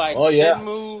 Like, oh, yeah.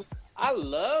 Shenmue, I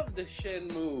love the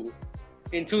Shenmue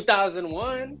in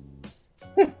 2001,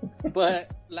 but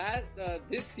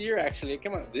this year, actually, it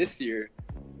came out this year.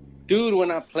 Dude,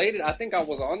 when I played it, I think I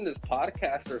was on this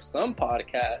podcast or some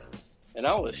podcast, and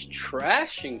I was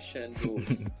trashing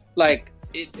Shenmue. Like,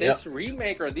 this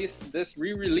remake or this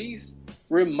re-release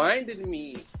reminded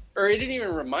me, or it didn't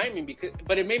even remind me,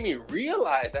 but it made me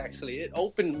realize, actually, it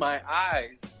opened my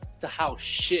eyes to how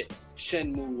shit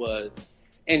Shenmue was.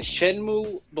 And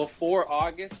Shenmue, before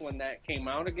August, when that came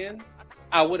out again,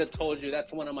 I would have told you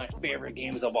that's one of my favorite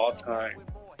games of all time.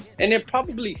 And it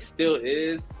probably still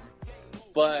is,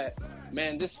 but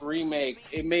man, this remake,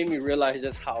 it made me realize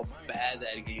just how bad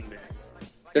that game is.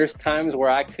 There's times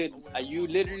where I think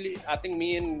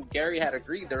me and Gary had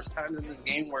agreed, there's times in this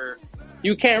game where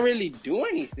you can't really do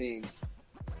anything.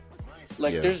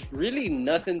 Like, there's really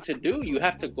nothing to do. You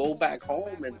have to go back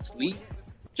home and sleep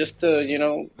just to, you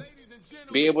know,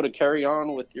 be able to carry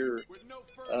on with your,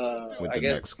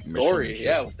 story.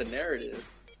 Yeah, with the narrative.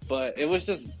 But it was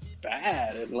just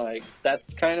bad. And, like,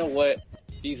 that's kind of what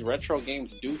these retro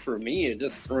games do for me. It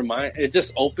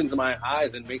just opens my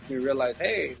eyes and makes me realize,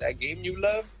 hey, that game you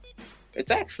love, it's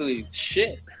actually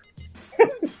shit.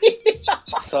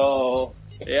 So,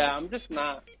 yeah, I'm just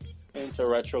not into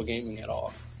retro gaming at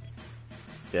all.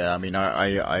 Yeah, I mean,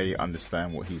 I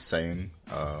understand what he's saying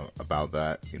about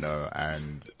that, you know,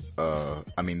 and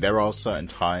I mean, there are certain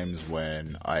times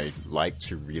when I like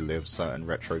to relive certain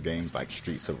retro games like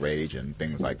Streets of Rage and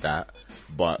things like that,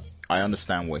 but I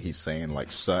understand what he's saying.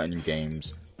 Like, certain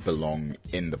games belong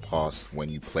in the past when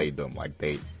you played them. Like,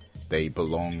 they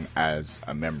belong as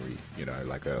a memory, you know,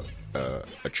 like a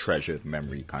treasured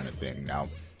memory kind of thing. Now,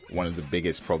 one of the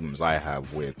biggest problems I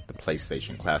have with the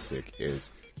PlayStation Classic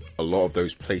is a lot of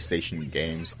those PlayStation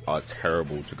games are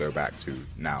terrible to go back to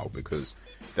now, because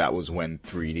that was when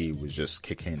 3D was just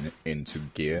kicking into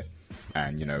gear,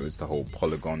 and, you know, it was the whole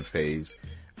polygon phase,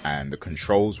 and the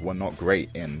controls were not great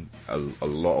in a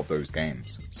lot of those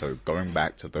games. So going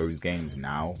back to those games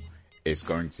now, it's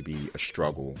going to be a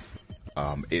struggle.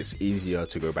 It's easier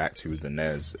to go back to the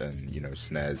NES and, you know,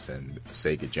 SNES and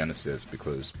Sega Genesis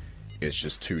because it's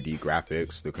just 2D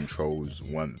graphics. The controls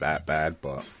weren't that bad,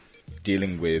 but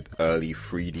dealing with early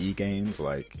 3D games,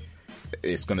 like,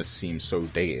 it's going to seem so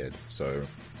dated. So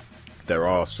there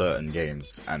are certain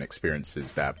games and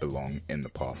experiences that belong in the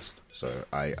past. So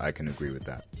I can agree with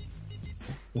that.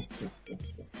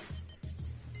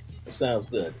 Sounds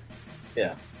good.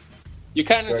 Yeah. You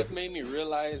kind of just made me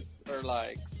realize, or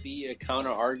like see a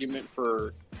counter argument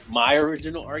for my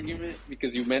original argument,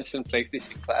 because you mentioned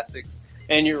PlayStation Classics.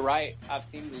 And you're right, I've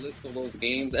seen the list of those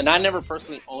games, and I never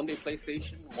personally owned a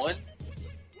PlayStation 1,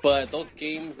 but those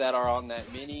games that are on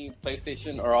that mini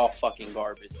PlayStation are all fucking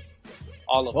garbage.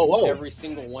 All of them. Whoa. Every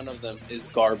single one of them is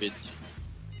garbage.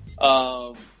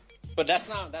 But that's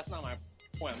not my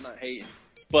point. I'm not hating.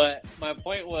 But my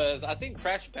point was, I think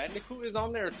Crash Bandicoot is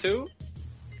on there too.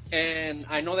 And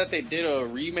I know that they did a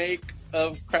remake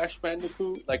of Crash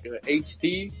Bandicoot, like a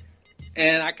HD.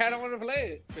 And I kind of want to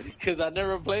play it because I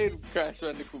never played Crash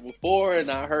Bandicoot before, and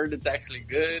I heard it's actually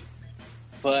good.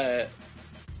 But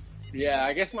yeah,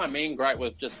 I guess my main gripe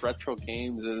with just retro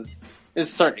games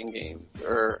is certain games,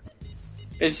 or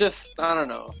it's just, I don't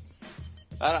know.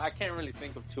 I can't really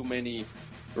think of too many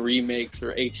remakes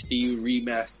or HD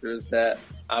remasters that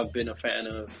I've been a fan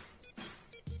of.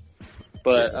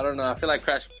 But I don't know. I feel like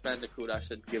Crash Bandicoot, I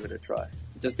should give it a try,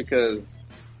 just because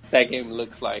that game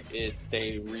looks like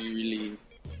they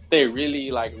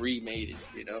really like remade it,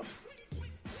 you know?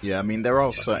 Yeah, I mean, there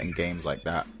are certain games like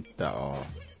that are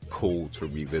cool to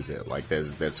revisit. Like,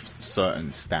 there's certain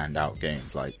standout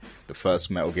games. Like, the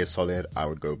first Metal Gear Solid, I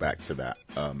would go back to that.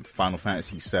 Final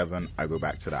Fantasy VII, I go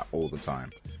back to that all the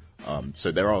time.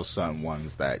 So there are certain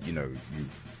ones that, you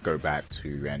go back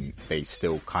to and they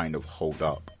still kind of hold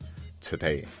up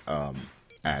today.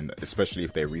 And especially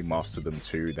if they remaster them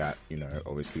too, that,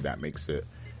 obviously that makes it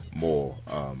more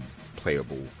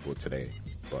playable for today.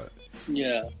 But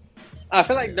yeah, I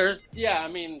feel like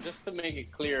just to make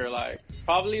it clear, like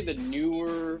probably the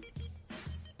newer,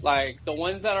 like the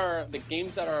ones that are the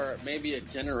games that are maybe a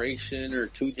generation or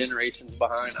 2 generations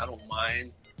behind, I don't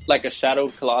mind. Like a Shadow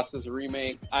of Colossus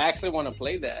remake, I actually want to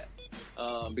play that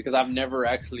because I've never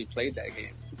actually played that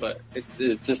game, but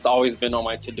it's just always been on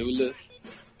my to-do list.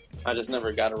 I just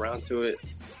never got around to it,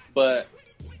 but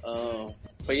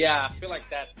yeah, I feel like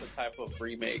that's the type of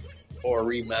remake or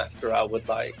remaster I would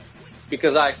like,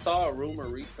 because I saw a rumor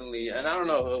recently, and I don't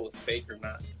know if it was fake or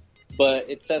not, but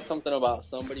it said something about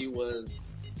somebody was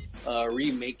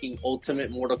remaking Ultimate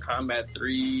Mortal Kombat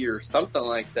 3 or something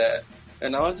like that,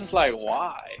 and I was just like,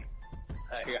 why?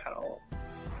 I don't.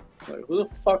 Like, who the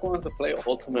fuck wants to play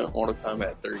Ultimate Mortal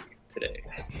Kombat 3 today?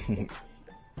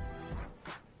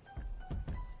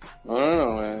 I don't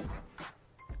know, man.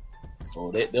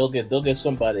 So they'll get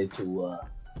somebody to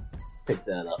pick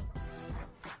that up,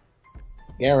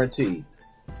 guaranteed.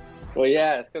 Well,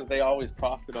 yeah, it's because they always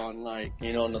profit on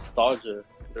nostalgia.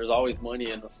 There's always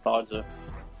money in nostalgia.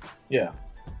 Yeah.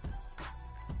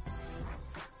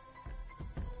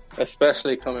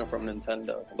 Especially coming from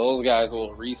Nintendo. Those guys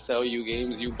will resell you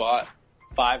games you bought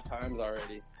 5 times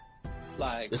already.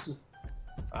 Like,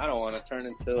 I don't want to turn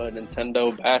into a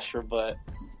Nintendo basher, but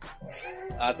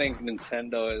I think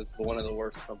Nintendo is one of the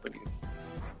worst companies.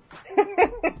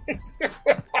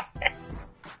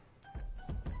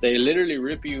 They literally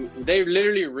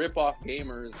rip off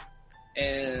gamers,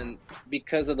 and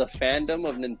because of the fandom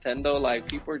of Nintendo, like,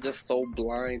 people are just so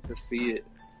blind to see it.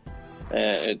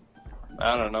 And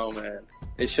I don't know, man.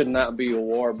 It should not be a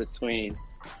war between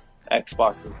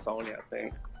Xbox and Sony, I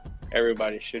think.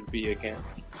 Everybody should be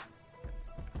against.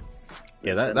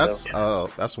 Yeah,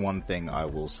 that's one thing I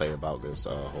will say about this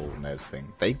whole NES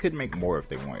thing. They could make more if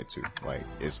they wanted to. Like,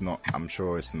 I'm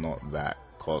sure it's not that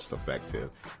cost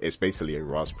effective. It's basically a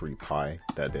Raspberry Pi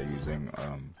that they're using.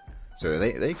 So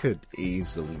they could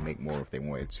easily make more if they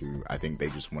wanted to. I think they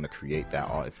just want to create that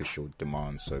artificial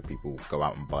demand so people go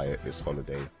out and buy it this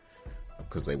holiday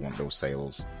because they want those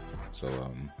sales. So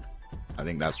I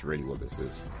think that's really what this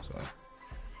is. So,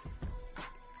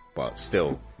 but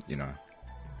still,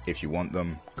 if you want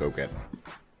them, go get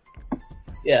them.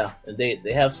 Yeah, and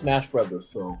they have Smash Brothers,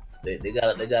 so they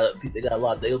got a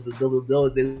lot. They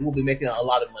will be making a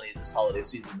lot of money this holiday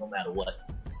season, no matter what.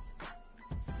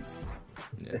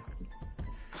 Yeah.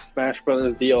 Smash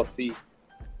Brothers DLC.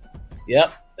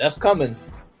 Yep, that's coming.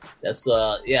 That's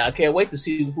I can't wait to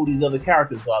see who these other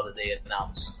characters are that they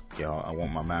announce. Yeah, I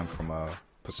want my man from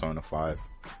Persona 5.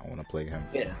 I want to play him.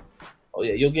 Yeah. Oh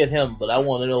yeah, you'll get him, but I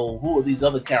want to know who are these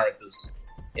other characters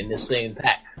in this same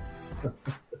pack.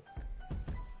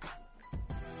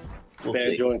 We'll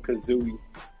Banjo and Kazooie.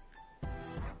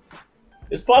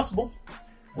 It's possible.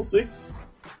 We'll see.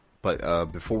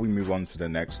 But before we move on to the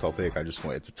next topic, I just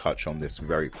wanted to touch on this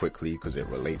very quickly because it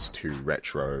relates to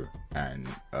retro and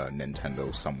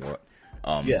Nintendo somewhat.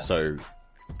 So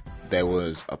there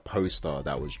was a poster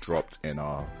that was dropped in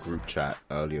our group chat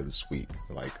earlier this week,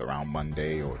 like around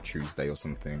Monday or Tuesday or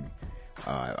something.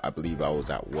 I believe I was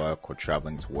at work or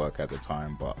traveling to work at the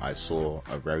time, but I saw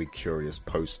a very curious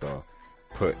poster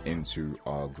put into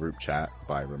our group chat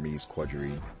by Ramiz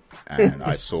Quadri, and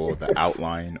I saw the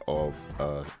outline of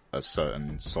a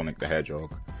certain Sonic the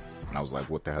Hedgehog, and I was like,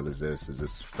 what the hell is this? Is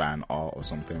this fan art or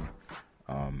something?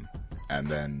 And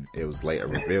then it was later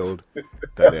revealed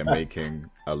that they're making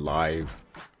a live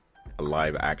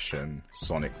action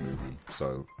Sonic movie.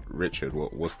 So, Richard,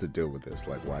 what's the deal with this?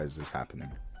 Like, why is this happening?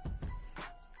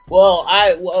 Well,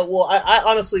 I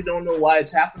honestly don't know why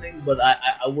it's happening, but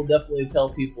I will definitely tell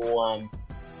people,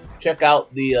 check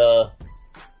out the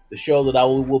show that I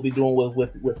will be doing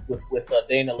with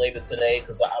Dana later today,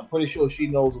 because I'm pretty sure she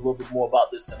knows a little bit more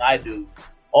about this than I do.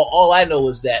 All I know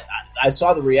is that I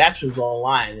saw the reactions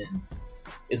online, and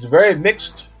it's very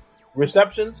mixed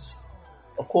receptions.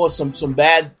 Of course, some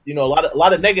bad, a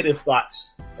lot of negative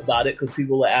thoughts about it, because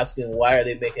people are asking, why are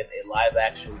they making a live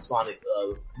action Sonic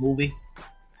movie?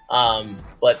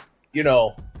 But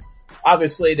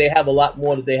obviously they have a lot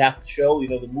more that they have to show.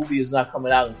 The movie is not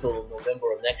coming out until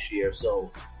November of next year,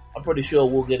 so I'm pretty sure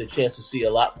we'll get a chance to see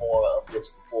a lot more of this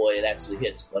before it actually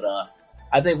hits. But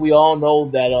I think we all know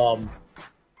that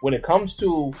when it comes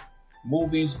to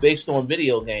movies based on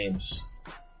video games,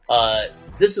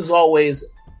 this is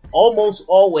almost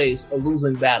always a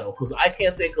losing battle, because I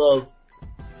can't think of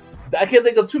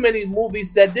too many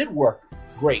movies that did work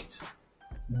great.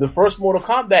 The first Mortal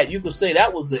Kombat, you could say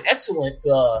that was an excellent.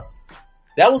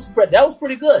 That was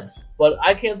pretty good. But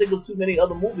I can't think of too many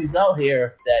other movies out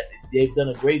here that they've done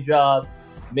a great job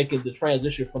making the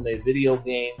transition from a video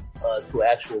game to an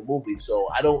actual movie. So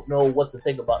I don't know what to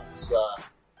think about this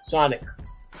Sonic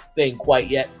thing quite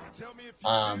yet.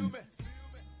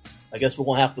 I guess we're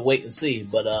gonna have to wait and see.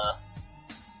 But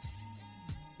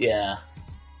yeah,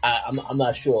 I'm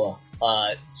not sure.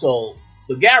 So,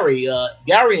 but Gary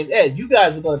and Ed, you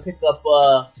guys are gonna pick up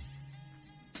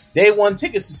day one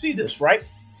tickets to see this, right?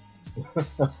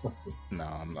 No,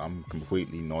 I'm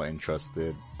completely not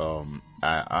interested.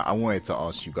 I wanted to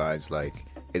ask you guys, like,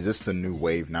 is this the new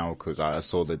wave now? Because I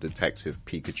saw the Detective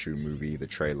Pikachu movie, the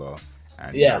trailer,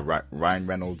 and yeah, Ryan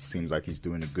Reynolds seems like he's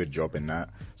doing a good job in that.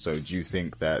 So do you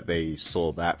think that they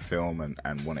saw that film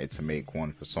and wanted to make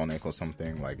one for Sonic or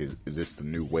something? Like, is this the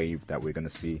new wave that we're gonna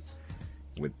see?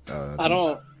 With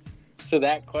to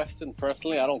that question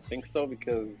personally, I don't think so,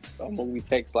 because a movie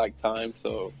takes like time.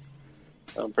 So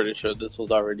I'm pretty sure this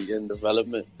was already in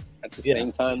development at the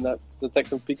same time that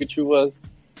Detective Pikachu was.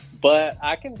 But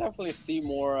I can definitely see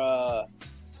more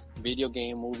video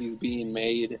game movies being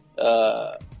made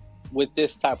with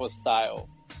this type of style,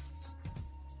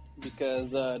 because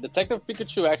Detective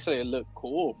Pikachu actually looked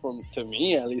cool to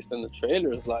me, at least in the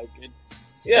trailers. Like, it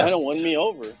kind of won me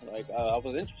over. Like, I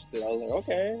was interested. I was like,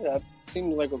 okay, that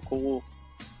seems like a cool,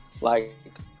 like,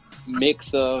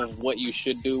 mix of what you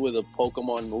should do with a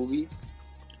Pokemon movie.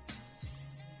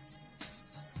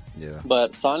 Yeah.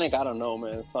 But Sonic, I don't know,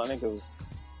 man. Sonic is,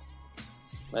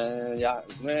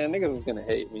 niggas is gonna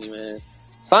hate me, man.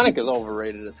 Sonic is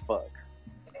overrated as fuck.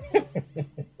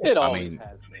 It always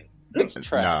has been. It's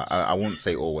trash. Nah, I won't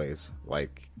say always.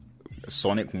 Like,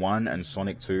 Sonic 1 and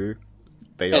Sonic 2,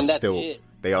 they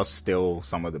are still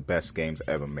some of the best games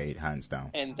ever made, hands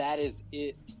down. And that is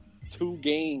it. 2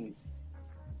 games.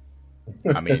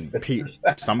 I mean,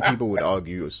 some people would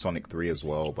argue Sonic 3 as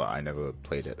well, but I never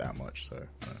played it that much, so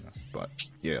I don't know. But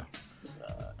yeah,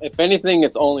 if anything,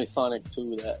 it's only Sonic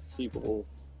 2 that people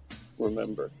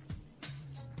remember.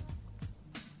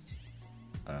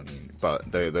 I mean,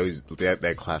 but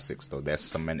they're classics though. They're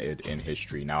cemented in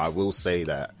history. Now, I will say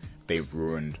that they've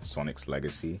ruined Sonic's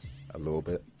legacy a little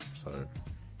bit. So,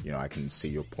 you know, I can see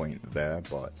your point there.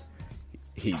 But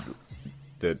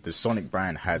the Sonic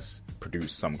brand has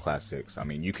produced some classics. I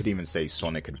mean, you could even say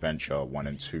Sonic Adventure 1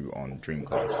 and 2 on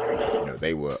Dreamcast. You know,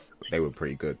 they were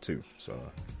pretty good too. So,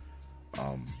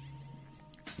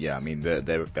 yeah, I mean,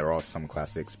 there are some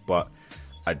classics, but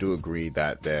I do agree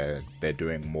that they're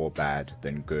doing more bad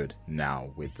than good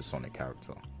now with the Sonic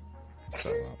character.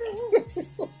 So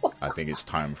I think it's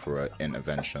time for an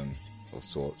intervention of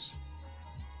sorts.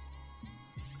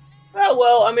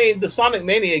 Well, I mean, the Sonic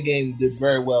Mania game did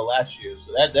very well last year,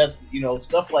 so that you know,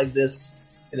 stuff like this,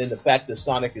 and then the fact that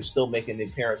Sonic is still making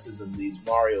appearances in these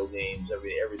Mario games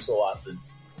every so often,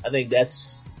 I think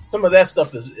that's some of that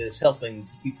stuff is helping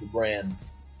to keep the brand.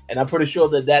 And I'm pretty sure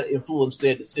that influenced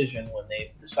their decision when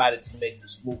they decided to make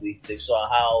this movie. They saw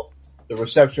how the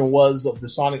reception was of the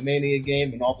Sonic Mania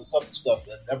game and all this other stuff.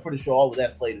 I'm pretty sure all of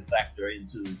that played a factor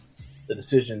into the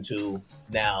decision to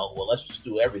now, well, let's just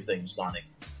do everything Sonic.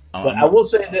 But I will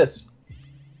say this.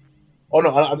 Oh, no,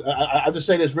 I'll just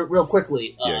say this real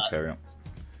quickly. Yeah, carry on.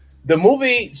 The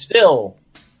movie still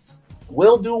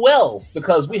will do well,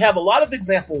 because we have a lot of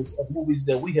examples of movies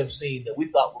that we have seen that we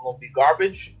thought were going to be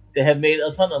garbage that have made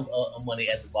a ton of money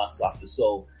at the box office.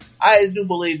 So I do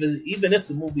believe that even if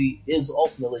the movie is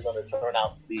ultimately going to turn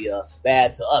out to be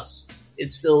bad to us,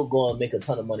 it's still going to make a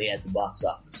ton of money at the box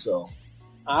office. So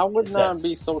I would not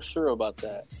be so sure about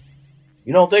that.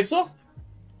 You don't think so?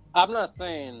 I'm not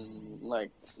saying,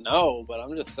 like, no, but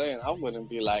I'm just saying I wouldn't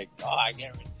be like, oh, I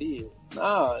guarantee it.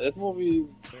 Nah, this movie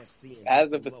has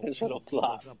the potential to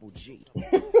flop.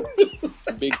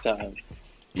 Big time.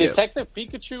 Yeah. Detective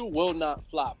Pikachu will not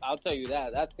flop. I'll tell you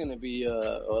that. That's going to be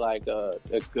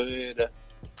a good...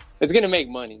 It's going to make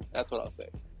money. That's what I'll say.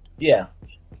 Yeah.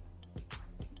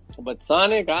 But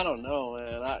Sonic, I don't know,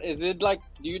 man. Is it like...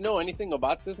 Do you know anything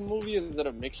about this movie? Is it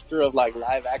a mixture of, like,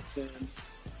 live action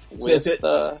with...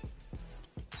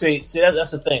 See,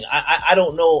 that's the thing. I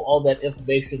don't know all that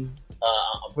information.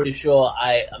 I'm pretty sure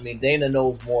I mean, Dana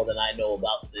knows more than I know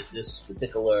about this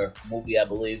particular movie, I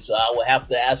believe. So I will have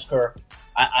to ask her.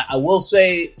 I will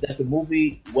say that the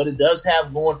movie, what it does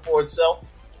have going for itself,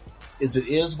 is it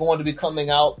is going to be coming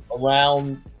out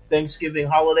around Thanksgiving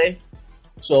holiday.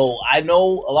 So I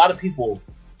know a lot of people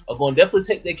are going to definitely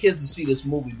take their kids to see this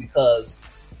movie, because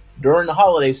during the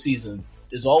holiday season,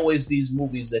 there's always these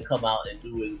movies that come out and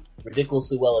do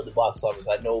ridiculously well at the box office.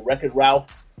 I know Wreck-It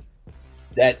Ralph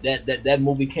that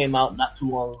movie came out not too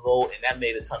long ago, and that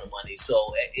made a ton of money.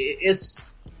 So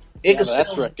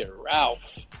that's Wreck-It Ralph.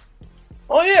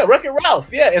 Oh yeah, Wreck-It Ralph.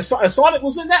 Yeah, and Sonic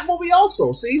was in that movie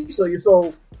also. See,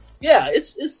 so yeah,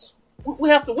 it's we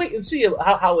have to wait and see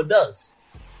how it does.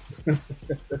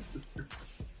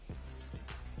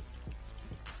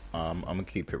 I'm gonna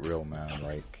keep it real, man.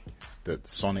 Like the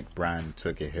Sonic brand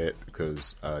took a hit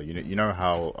because you know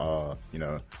how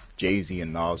Jay-Z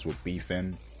and Nas were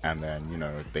beefing, and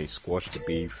then they squashed the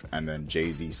beef, and then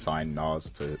Jay-Z signed Nas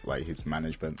to like his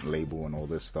management label and all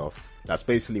this stuff. That's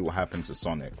basically what happened to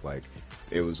Sonic. Like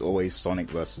it was always Sonic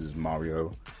versus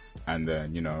Mario, and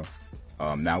then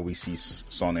now we see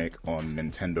Sonic on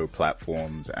Nintendo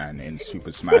platforms and in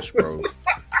Super Smash Bros.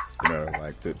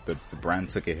 Like the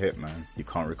brand took a hit, man. You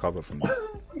can't recover from that.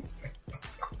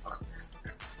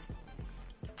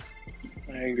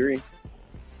 I agree.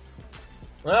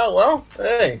 Well,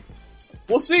 hey,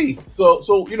 we'll see. So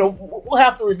we'll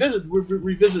have to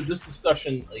revisit this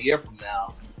discussion a year from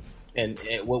now, and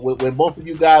when both of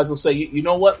you guys will say, you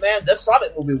know what, man, that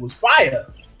Sonic movie was fire.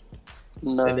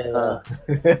 No.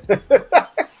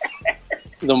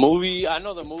 The movie, I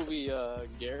know the movie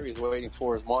Gary's waiting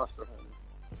for is Monster Hunter.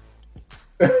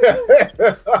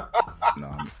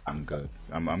 No, I'm good.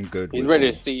 I'm good. He's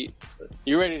ready to see.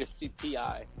 You're ready to see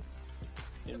T.I.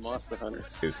 in Monster Hunter.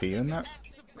 Is he in that?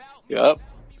 Yup.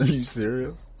 Are you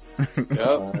serious?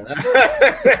 Yup.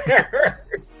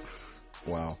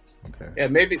 Wow. Okay. Yeah,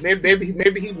 maybe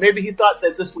he thought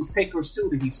that this was Takers 2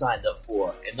 that he signed up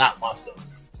for, and not Monster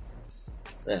Hunter.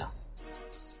 Yeah,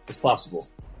 it's possible.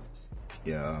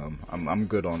 Yeah, I'm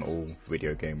good on all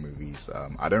video game movies.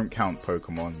 I don't count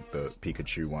Pokemon, the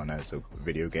Pikachu one, as a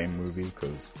video game movie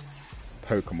because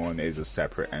Pokemon is a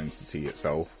separate entity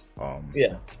itself.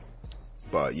 Yeah.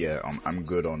 But yeah, I'm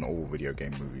good on all video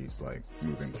game movies, like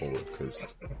moving forward,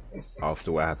 because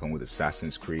after what happened with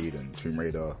Assassin's Creed and Tomb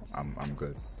Raider, I'm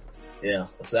good. Yeah,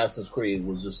 Assassin's Creed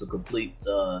was just a complete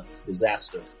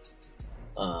disaster.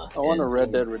 I want a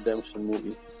Red Dead Redemption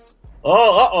movie.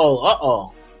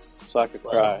 Oh. So I could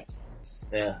cry.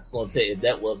 Yeah, it's gonna take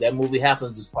that movie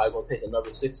happens. It's probably gonna take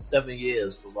another 6 or 7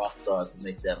 years for Rockstar to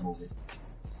make that movie,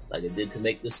 like it did to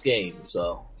make this game.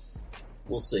 So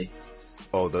we'll see.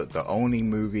 Oh, the only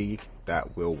movie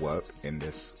that will work in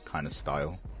this kind of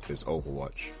style is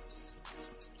Overwatch.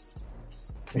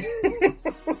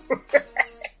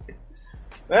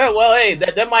 Well, hey,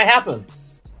 that might happen.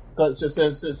 Because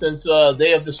since they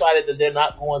have decided that they're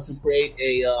not going to create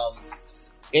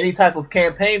any type of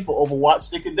campaign for Overwatch,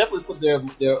 they can definitely put their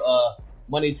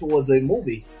money towards a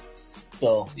movie.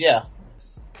 So yeah,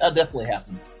 that'll definitely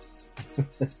happen.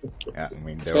 Yeah, I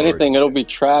mean, if anything, it'll be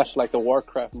trash like the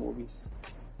Warcraft movie.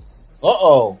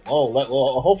 Well,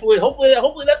 hopefully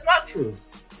that's not true.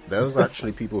 There was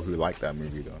actually people who liked that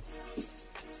movie though,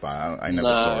 but I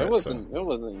never saw it. It wasn't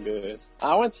good.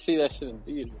 I went to see that shit in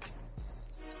theater.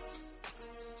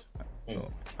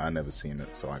 Well, I never seen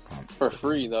it, so I can't. For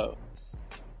free though.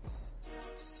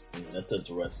 Yeah, that's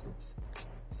interesting.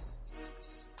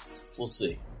 We'll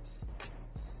see.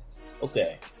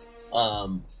 Okay.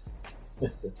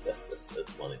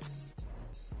 That's funny.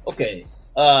 Okay.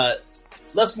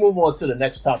 Let's move on to the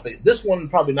next topic. This one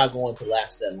probably not going to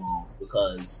last that long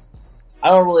because I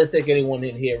don't really think anyone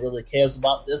in here really cares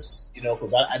about this,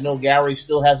 because I know Gary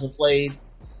still hasn't played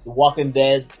The Walking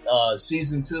Dead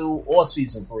season 2 or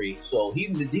season 3, so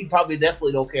he probably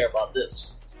definitely don't care about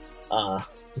this.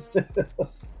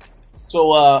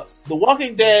 So The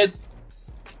Walking Dead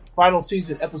final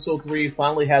season episode 3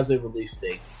 finally has a release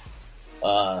date.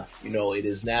 It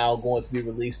is now going to be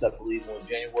released, I believe, on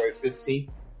January 15th.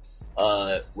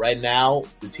 Right now,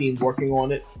 the team working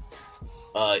on it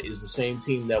is the same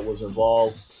team that was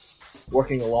involved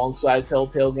working alongside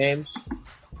Telltale Games,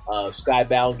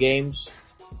 Skybound Games.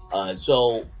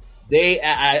 So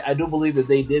I do believe that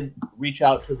they did reach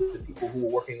out to the people who were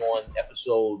working on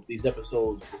these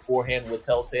episodes beforehand with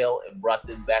Telltale and brought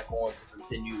them back on to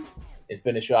continue and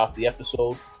finish off the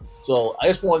episode. So I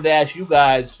just wanted to ask you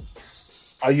guys,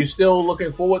 are you still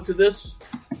looking forward to this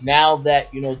now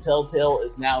that, Telltale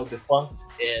is now defunct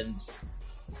and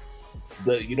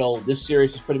this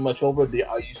series is pretty much over?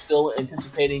 Are you still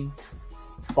anticipating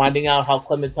finding out how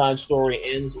Clementine's story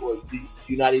ends, or do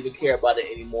you not even care about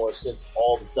it anymore since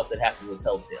all the stuff that happened with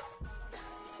Telltale?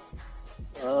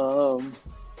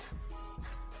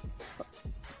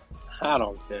 I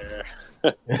don't care.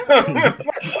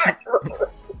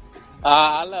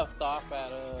 I left off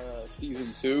at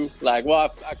season 2. I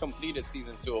completed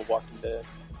season 2 of Walking Dead.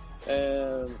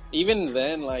 And even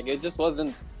then, it just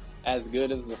wasn't as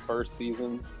good as the first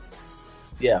season.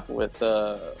 Yeah. With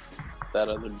that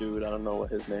other dude. I don't know what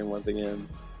his name was again.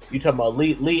 You talking about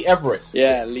Lee Everett?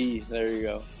 Yeah, Lee. There you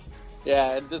go.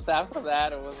 Yeah, and just after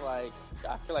that, it was like,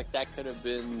 I feel like that could have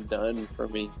been done for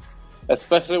me,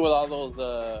 especially with all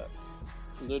those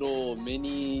little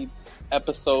mini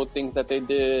episode things that they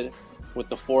did with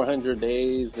the 400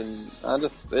 days, and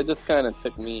it just kind of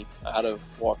took me out of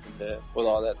Walking Dead with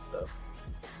all that stuff.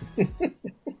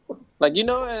 Like, you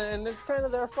know, and it's kind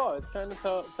of their fault. It's kind of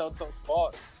Telltale's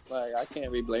fault. Like, I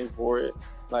can't be blamed for it.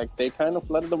 Like, they kind of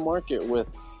flooded the market with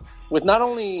not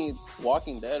only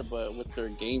Walking Dead, but with their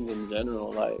games in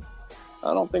general. Like,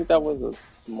 I don't think that was a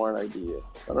smart idea.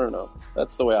 I don't know.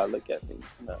 That's the way I look at things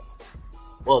now.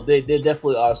 Well, there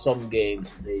definitely are some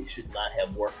games they should not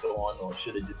have worked on, or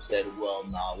should have just said, well,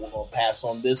 nah, we're going to pass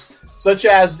on this. Such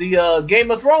as the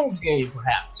Game of Thrones game,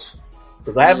 perhaps.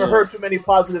 Because I haven't heard too many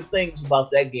positive things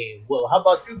about that game. Well, how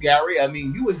about you, Gary? I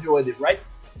mean, you enjoyed it, right?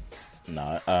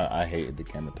 No, I hated the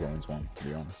Game of Thrones one, to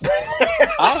be honest.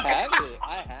 I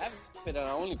have it, and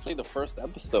I only played the first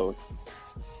episode.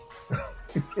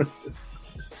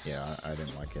 Yeah, I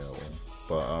didn't like it at all.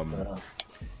 But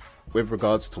with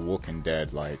regards to Walking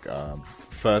Dead, like,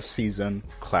 first season,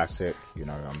 classic, you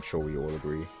know, I'm sure we all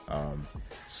agree.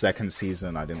 Second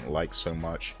season, I didn't like so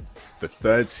much. The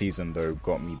third season, though,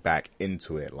 got me back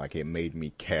into it. Like, it made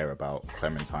me care about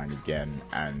Clementine again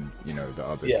and, you know, the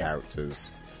other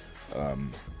characters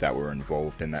that were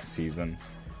involved in that season.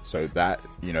 So that,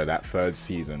 you know, that third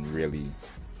season really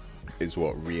is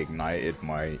what reignited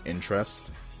my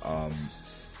interest.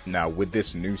 Now, with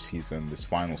this new season, this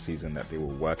final season that they were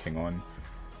working on,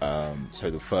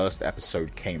 so the first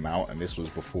episode came out, and this was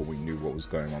before we knew what was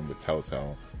going on with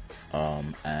Telltale.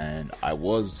 And I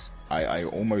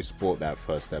almost bought that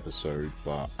first episode,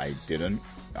 but I didn't.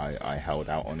 I held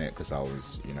out on it because I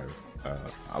was, you know,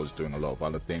 I was doing a lot of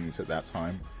other things at that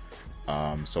time.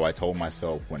 So I told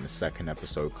myself when the second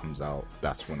episode comes out,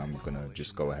 that's when I'm gonna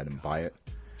just go ahead and buy it.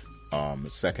 The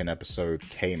second episode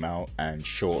came out, and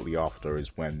shortly after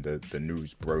is when the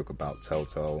news broke about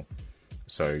Telltale.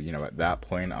 So, you know, at that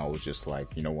point, I was just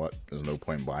like, you know what, there's no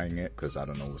point buying it because I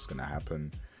don't know what's going to happen.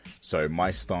 So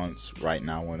my stance right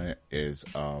now on it is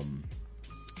I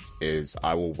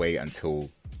will wait until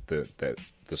the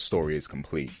story is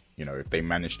complete. You know, if they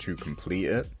manage to complete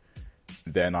it,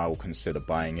 then I will consider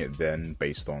buying it then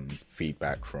based on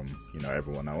feedback from, you know,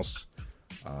 everyone else.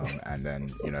 And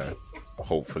then, you know,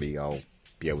 hopefully I'll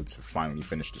be able to finally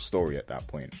finish the story at that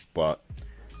point. But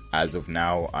as of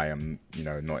now, I am, you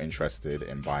know, not interested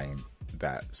in buying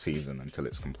that season until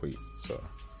it's complete. So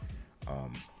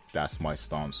that's my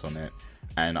stance on it.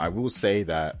 And I will say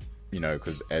that, you know,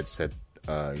 because Ed said,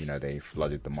 you know, they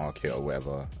flooded the market or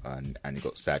whatever, and it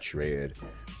got saturated.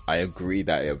 I agree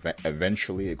that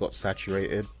eventually it got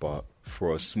saturated, but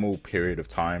for a small period of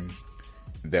time,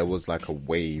 there was like a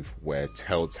wave where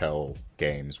Telltale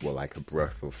games were like a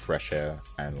breath of fresh air,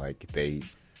 and they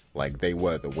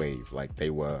were the wave, like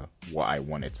they were what I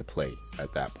wanted to play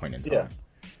at that point in time.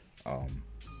 Yeah.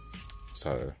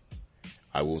 So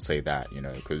I will say that, you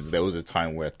know, because there was a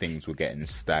time where things were getting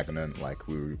stagnant, like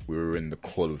we were in the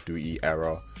Call of Duty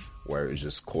era, where it was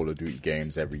just Call of Duty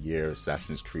games every year,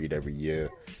 Assassin's Creed every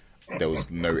year. There was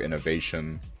no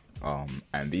innovation.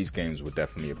 And these games were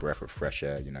definitely a breath of fresh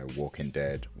air, you know, Walking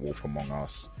Dead, Wolf Among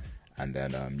Us, and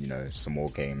then, you know, some more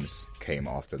games came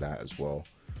after that as well.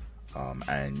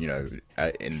 And, you know,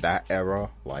 in that era,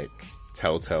 like,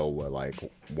 Telltale were, like,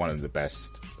 one of the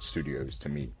best studios to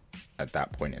me at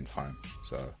that point in time.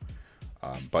 So,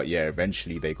 but yeah,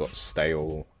 eventually they got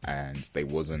stale, and they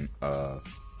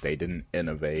didn't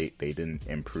innovate, they didn't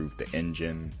improve the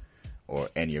engine, or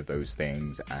any of those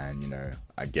things, and, you know,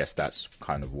 I guess that's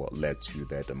kind of what led to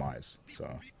their demise.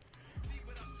 So,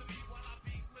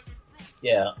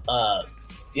 yeah,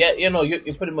 you know,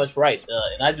 you're pretty much right.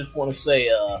 And I just want to say,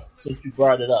 since you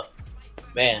brought it up,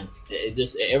 man, it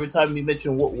just every time you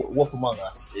mention Wolf Among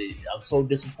Us, I'm so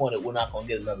disappointed we're not going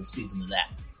to get another season of that.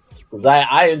 Because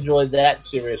I enjoyed that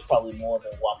series probably more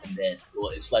than Walking Dead.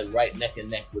 Well, it's like right neck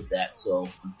and neck with that. So,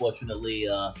 unfortunately,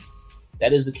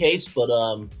 that is the case, but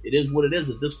it is what it is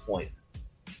at this point.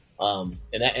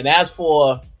 And as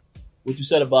for what you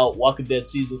said about Walking Dead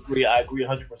Season 3, I agree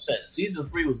 100%. Season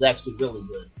 3 was actually really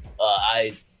good.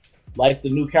 I like the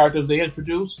new characters they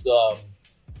introduced,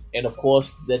 and of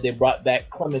course that they brought back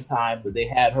Clementine, but they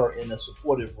had her in a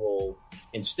supportive role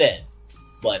instead.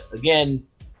 But again,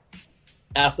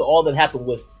 after all that happened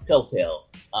with Telltale,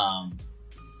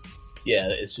 yeah,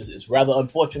 it's rather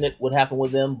unfortunate what happened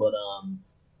with them, but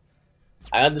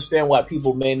I understand why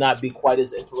people may not be quite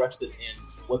as interested in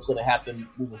what's going to happen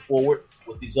moving forward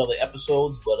with these other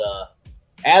episodes. But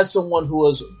as someone who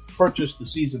has purchased the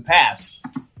season pass,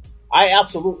 I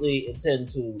absolutely intend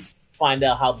to find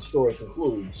out how the story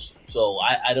concludes. So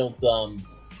I don't,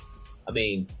 I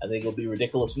think it'll be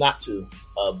ridiculous not to,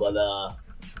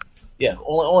 yeah,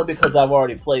 only because I've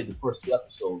already played the first 2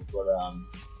 episodes, but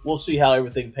we'll see how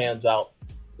everything pans out.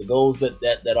 For those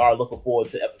that are looking forward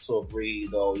to episode 3,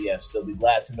 though, yes, they'll be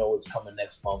glad to know it's coming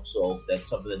next month, so that's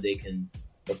something that they can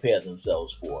prepare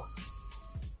themselves for.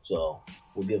 So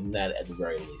we'll give them that at the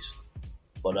very least.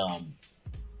 But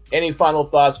any final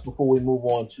thoughts before we move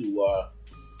on to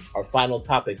our final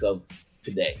topic of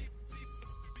today?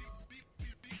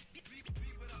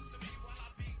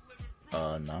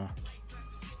 No.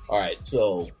 All right,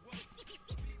 so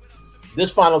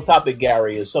this final topic,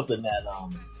 Gary, is something that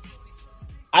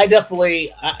I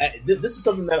definitely. This is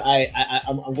something that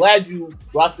I'm glad you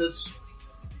brought this,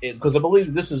 because I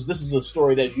believe this is a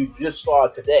story that you just saw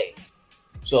today.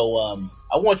 So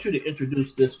I want you to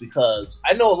introduce this, because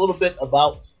I know a little bit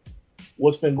about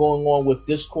what's been going on with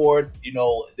Discord. You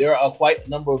know, there are quite a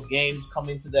number of games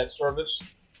coming to that service.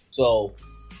 So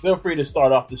feel free to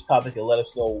start off this topic and let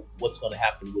us know what's going to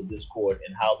happen with Discord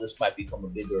and how this might become a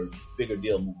bigger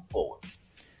deal moving forward.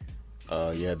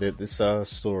 This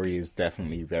story is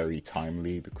definitely very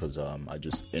timely, because I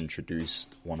just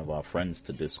introduced one of our friends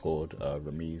to Discord,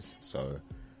 Ramiz. So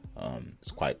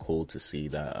it's quite cool to see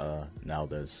that now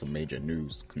there's some major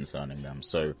news concerning them.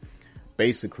 So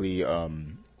basically,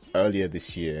 earlier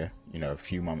this year, a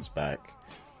few months back,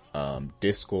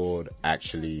 Discord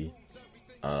actually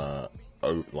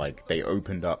they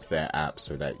opened up their app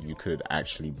so that you could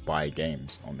actually buy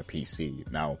games on the PC.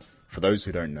 Now, for those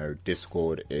who don't know,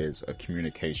 Discord is a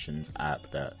communications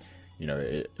app that,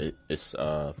 it's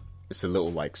a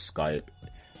little like Skype,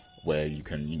 where you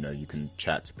can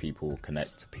chat to people,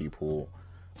 connect to people,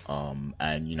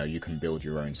 and you can build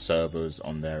your own servers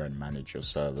on there and manage your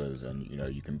servers, and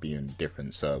you can be in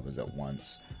different servers at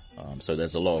once. So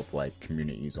there's a lot of like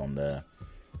communities on there.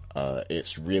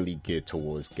 It's really geared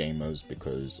towards gamers,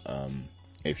 because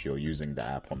if you're using the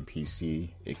app on PC,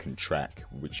 it can track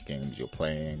which games you're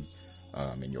playing,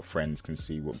 and your friends can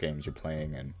see what games you're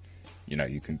playing, and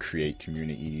you can create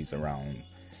communities around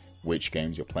which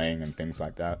games you're playing and things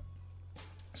like that.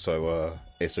 So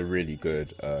it's a really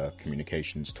good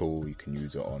communications tool. You can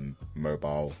use it on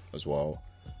mobile as well,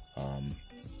 and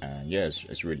yeah,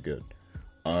 it's really good.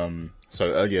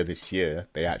 So earlier this year,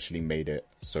 they actually made it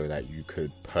so that you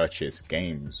could purchase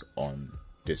games on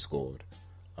Discord.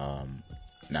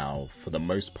 Now, for the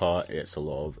most part, it's a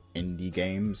lot of indie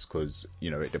games, because,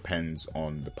 it depends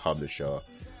on the publisher.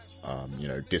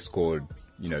 Discord,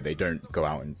 they don't go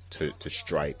out to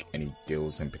strike any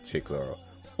deals in particular,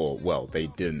 or, well, they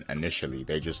didn't initially.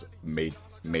 They just made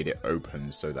it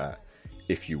open so that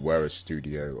if you were a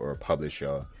studio or a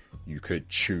publisher, you could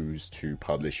choose to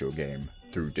publish your game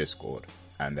through Discord,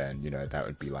 and then that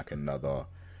would be like another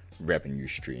revenue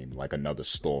stream, like another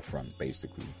storefront,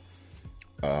 basically.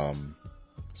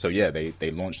 So yeah,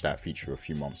 they launched that feature a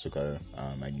few months ago,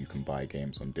 and you can buy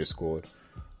games on Discord.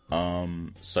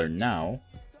 So now,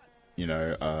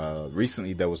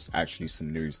 recently there was actually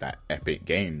some news that Epic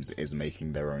Games is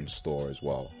making their own store as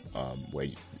well,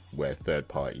 where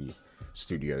third-party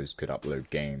studios could upload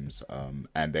games,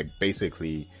 and they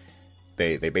basically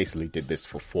did this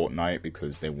for Fortnite,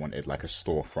 because they wanted like a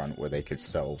storefront where they could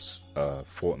sell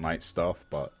Fortnite stuff,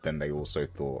 but then they also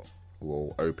thought,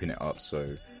 we'll open it up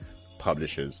so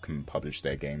publishers can publish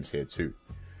their games here too.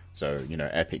 So,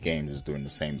 Epic Games is doing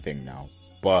the same thing now.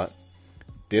 But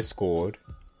Discord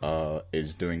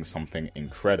is doing something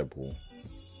incredible,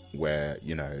 where,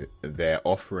 they're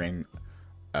offering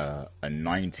a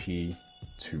 90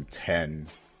 to 10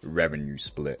 revenue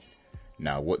split.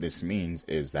 Now, what this means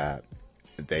is that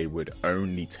they would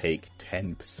only take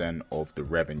 10% of the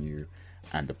revenue,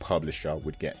 and the publisher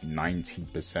would get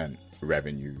 90%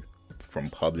 revenue from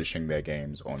publishing their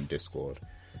games on Discord.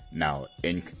 Now,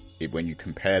 when you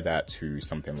compare that to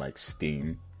something like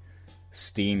Steam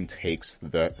takes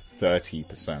the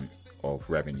 30% of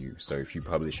revenue. So if you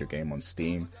publish your game on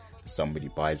Steam, somebody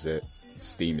buys it,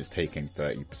 Steam is taking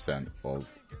 30%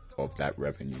 of that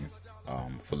revenue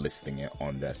for listing it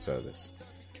on their service.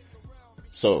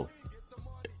 So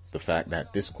the fact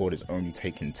that Discord is only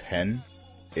taking 10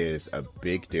 is a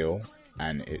big deal,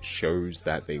 and it shows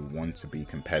that they want to be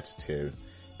competitive,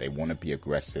 they want to be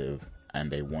aggressive,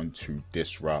 and they want to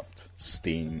disrupt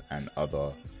Steam and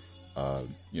other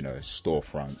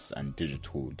storefronts and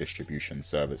digital distribution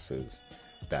services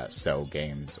that sell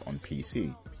games on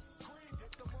PC.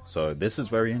 So this is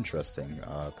very interesting,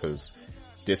 because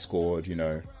Discord,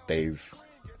 they've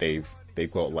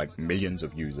got like millions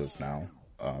of users now,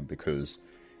 because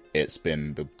it's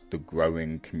been the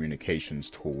growing communications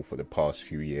tool for the past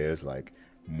few years. Like,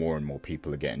 more and more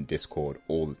people are getting Discord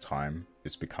all the time.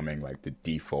 It's becoming like the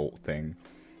default thing.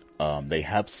 They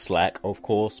have Slack, of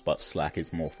course, but Slack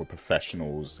is more for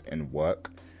professionals in work,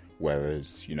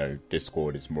 whereas, you know,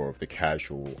 Discord is more of the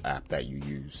casual app that you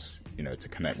use, you know, to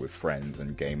connect with friends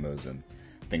and gamers and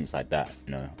things like that,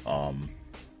 you know.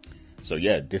 So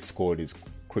yeah, Discord is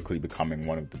quickly becoming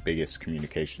one of the biggest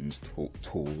communications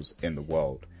tools in the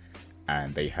world,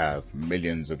 and they have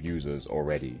millions of users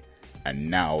already, and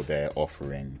now they're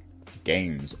offering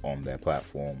games on their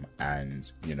platform,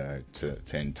 and, you know, to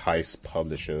entice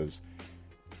publishers,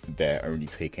 they're only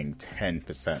taking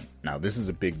 10%. Now, this is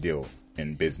a big deal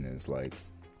in business. Like,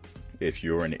 if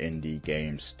you're an indie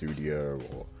game studio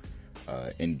or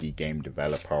indie game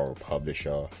developer or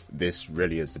publisher, this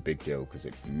really is a big deal, because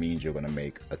it means you're going to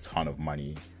make a ton of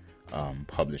money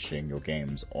publishing your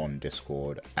games on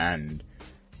Discord, and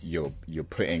you're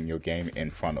putting your game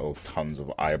in front of tons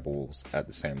of eyeballs at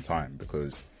the same time,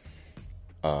 because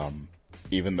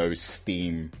even though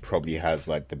Steam probably has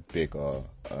like the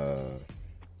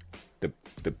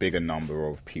bigger number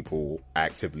of people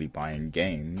actively buying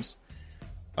games,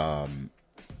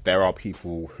 there are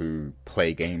people who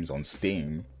play games on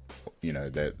Steam. You know,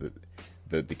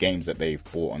 the games that they've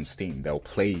bought on Steam, they'll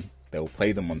play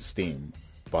them on Steam,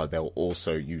 but they'll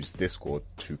also use Discord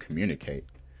to communicate.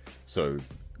 So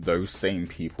those same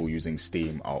people using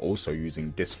Steam are also using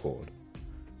Discord.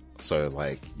 So,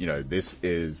 like, you know, this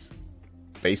is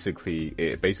basically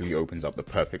opens up the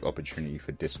perfect opportunity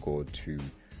for Discord to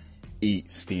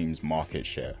eat Steam's market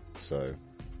share. So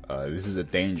this is a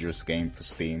dangerous game for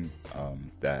Steam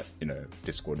that, you know,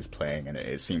 Discord is playing, and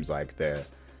it seems like they're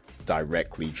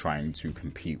directly trying to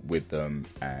compete with them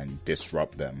and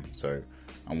disrupt them. So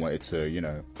I wanted to, you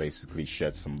know, basically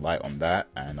shed some light on that,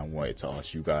 and I wanted to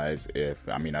ask you guys if,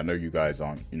 I mean, I know you guys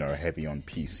aren't, you know, heavy on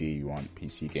PC, you aren't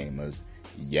PC gamers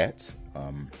yet.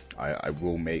 I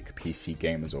will make PC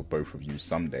gamers of both of you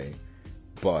someday,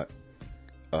 but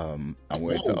I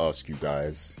wanted to ask you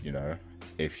guys, you know,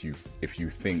 if you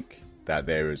think that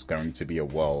there is going to be a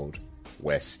world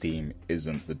where Steam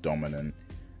isn't the dominant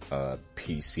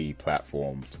PC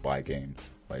platform to buy games.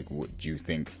 Like, do you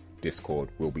think Discord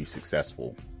will be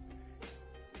successful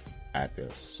at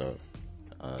this? So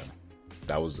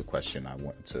that was the question I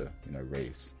wanted to, you know,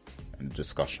 raise, and the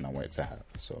discussion I wanted to have.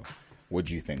 So what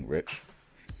do you think, Rich?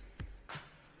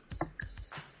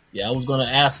 Yeah, I was going to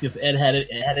ask if Ed had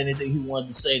anything he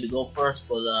wanted to say to go first,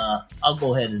 but I'll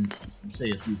go ahead and say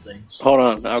a few things. Hold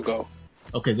on, I'll go.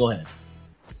 Okay, go ahead.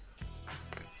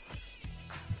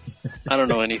 I don't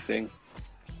know anything,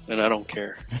 and I don't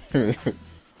care.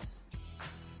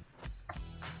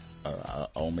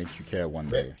 I'll make you care one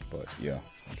day, but yeah,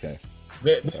 okay.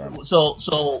 So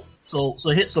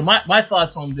my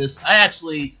thoughts on this. I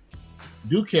actually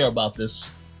do care about this.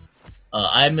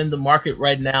 I'm in the market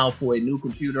right now for a new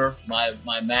computer.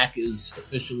 My Mac is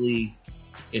officially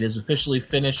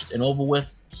finished and over with.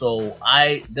 So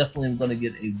I definitely am going to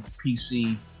get a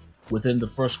PC within the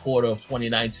first quarter of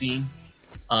 2019.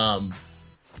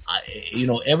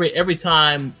 Every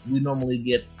time we normally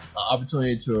get an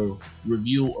opportunity to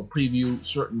review or preview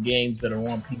certain games that are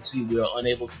on PC, we are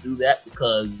unable to do that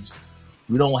because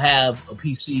we don't have a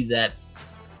PC that,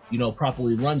 you know,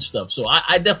 properly runs stuff. So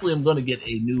I definitely am going to get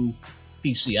a new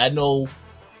PC. I know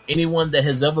anyone that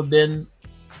has ever been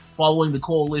following the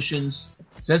coalitions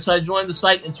since I joined the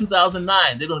site in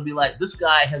 2009, they're going to be like, this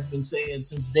guy has been saying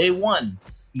since day one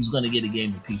he's going to get a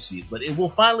gaming PC. But it will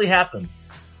finally happen.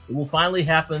 It will finally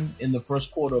happen in the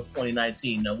first quarter of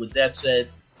 2019. Now, with that said,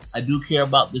 I do care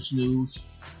about this news.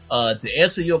 To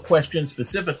answer your question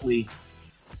specifically,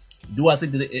 do I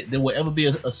think that there will ever be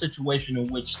a situation in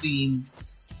which Steam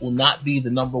will not be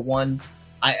the number one?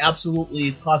 I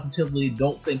absolutely, positively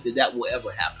don't think that will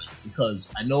ever happen, because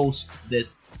I know that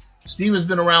Steam has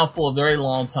been around for a very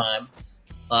long time.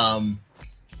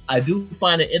 I do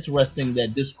find it interesting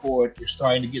that Discord is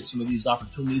starting to get some of these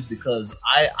opportunities, because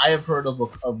I have heard of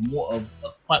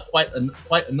quite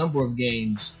a number of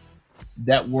games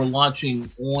that were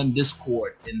launching on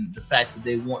Discord, and the fact that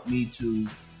they want me to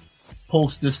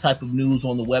post this type of news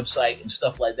on the website and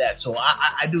stuff like that. So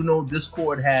I do know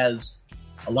Discord has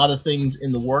a lot of things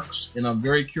in the works, and I'm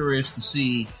very curious to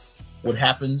see what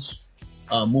happens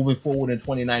moving forward in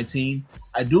 2019.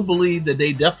 I do believe that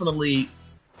they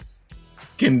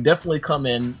can definitely come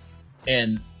in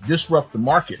and disrupt the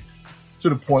market to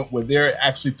the point where they're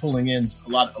actually pulling in a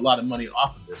lot of money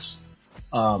off of this.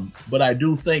 But I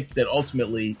do think that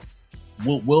ultimately,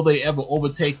 will they ever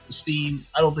overtake Steam?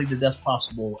 I don't think that that's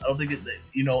possible. I don't think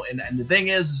and the thing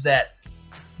is that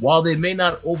while they may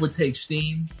not overtake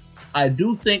Steam, I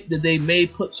do think that they may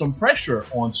put some pressure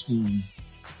on Steam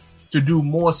to do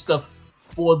more stuff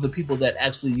for the people that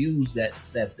actually use that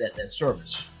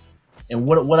service. And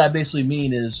what I basically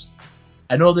mean is,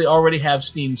 I know they already have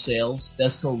Steam sales.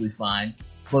 That's totally fine.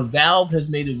 But Valve has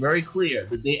made it very clear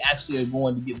that they actually are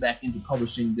going to get back into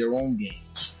publishing their own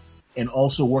games and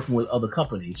also working with other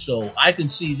companies. So I can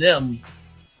see them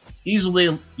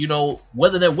easily, you know,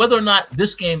 whether or not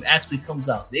this game actually comes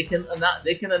out, they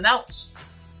can announce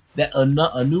that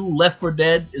a new Left 4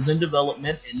 Dead is in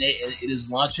development and it is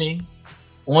launching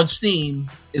on Steam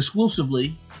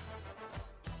exclusively,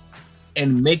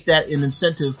 and make that an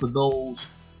incentive for those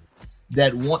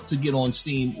that want to get on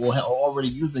Steam or are already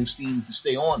using Steam to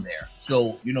stay on there.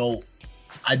 So, you know,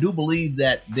 I do believe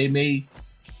that they may,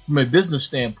 from a business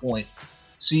standpoint,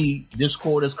 see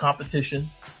Discord as competition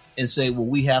and say, well,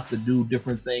 we have to do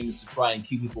different things to try and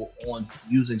keep people on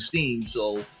using Steam.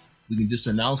 So we can just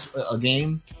announce a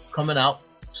game is coming out,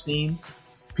 Steam.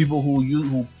 People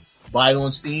who buy it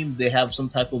on Steam, they have some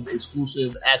type of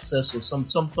exclusive access or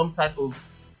some type of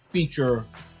feature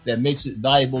that makes it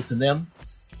valuable to them.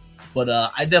 But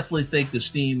I definitely think the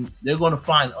Steam, they're going to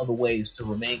find other ways to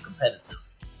remain competitive.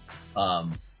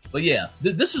 But yeah,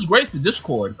 this is great for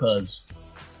Discord because,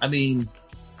 I mean,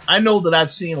 I know that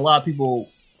I've seen a lot of people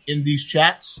in these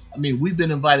chats. I mean, we've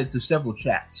been invited to several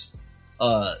chats.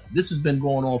 This has been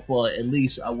going on for at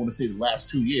least, I want to say, the last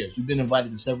 2 years. We've been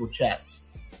invited to several chats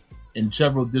in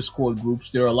several Discord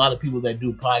groups. There are a lot of people that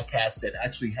do podcasts that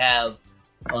actually have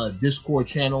Discord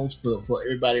channels for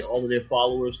everybody, all of their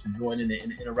followers to join in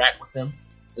and interact with them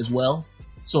as well.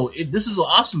 So this is an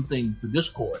awesome thing for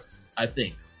Discord, I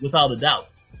think, without a doubt.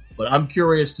 But I'm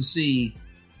curious to see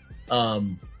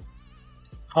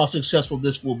how successful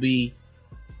this will be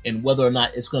and whether or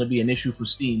not it's going to be an issue for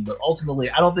Steam. But ultimately,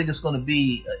 I don't think it's going to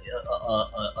be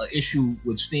a issue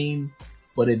with Steam,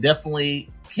 but it definitely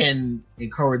can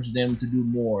encourage them to do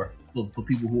more for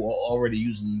people who are already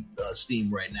using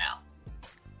Steam right now.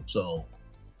 So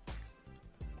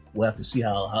we'll have to see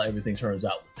how everything turns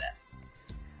out with that.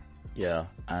 Yeah,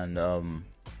 and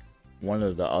one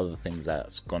of the other things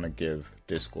that's going to give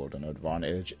Discord an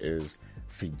advantage is,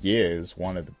 for years,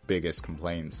 one of the biggest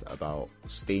complaints about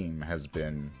Steam has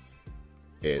been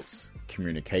its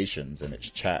communications and its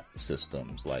chat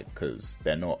systems, like, because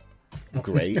they're not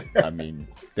great. I mean,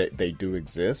 they do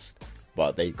exist,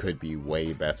 but they could be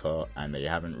way better, and they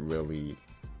haven't really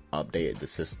updated the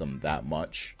system that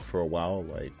much for a while.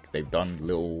 Like, they've done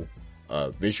little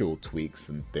visual tweaks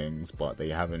and things, but they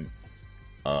haven't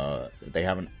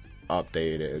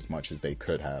updated it as much as they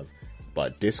could have.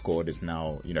 But Discord is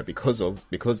now, you know,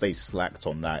 because they slacked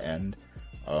on that end,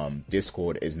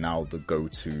 Discord is now the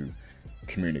go-to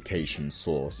communication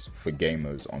source for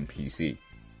gamers on PC.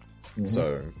 Mm-hmm.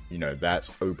 So, you know, that's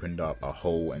opened up a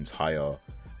whole entire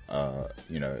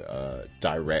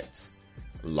direct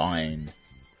line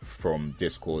from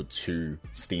Discord to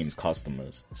Steam's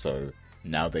customers. So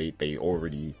now they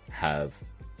already have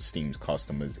Steam's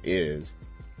customers' ears.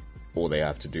 All they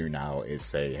have to do now is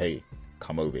say, hey,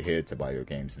 come over here to buy your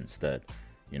games instead.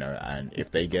 You know, and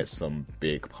if they get some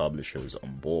big publishers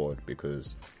on board,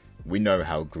 because we know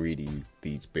how greedy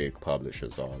these big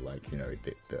publishers are. Like, you know,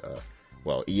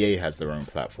 well, EA has their own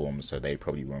platform, so they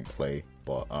probably won't play.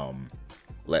 But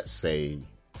let's say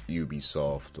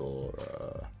Ubisoft or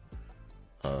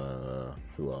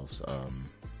who else?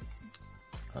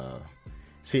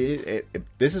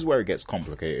 This is where it gets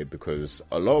complicated, because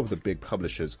a lot of the big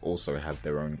publishers also have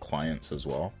their own clients as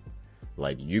well.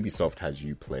 Like, Ubisoft has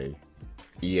Uplay,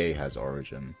 EA has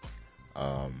Origin,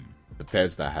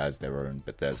 Bethesda has their own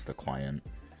Bethesda client.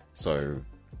 So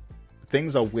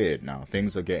things are weird now.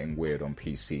 Things are getting weird on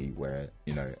PC, where,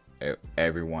 you know,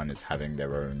 everyone is having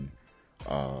their own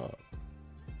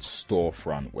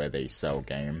storefront where they sell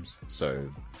games.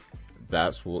 So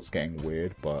that's what's getting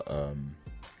weird. But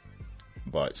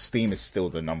Steam is still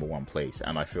the number one place,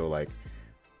 and I feel like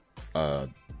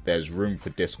there's room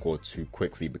for Discord to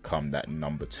quickly become that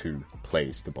number 2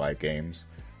 place to buy games.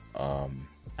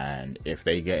 And if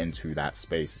they get into that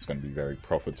space, it's going to be very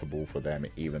profitable for them,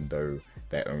 even though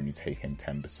they're only taking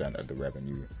 10% of the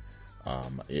revenue.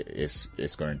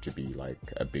 It's going to be like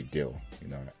a big deal, you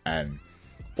know. And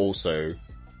also,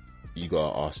 you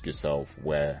gotta ask yourself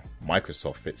where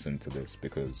Microsoft fits into this,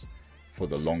 because for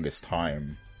the longest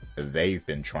time, they've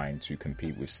been trying to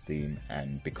compete with Steam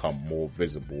and become more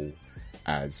visible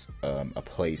as a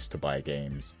place to buy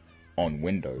games on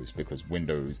Windows, because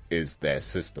Windows is their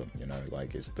system, you know,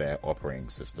 like, it's their operating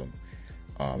system.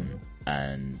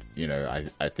 And, you know,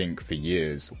 I think for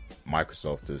years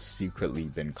Microsoft has secretly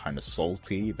been kind of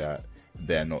salty that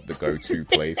they're not the go-to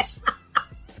place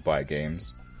to buy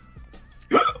games.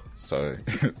 So,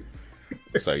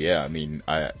 so yeah, I mean,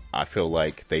 I feel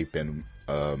like they've been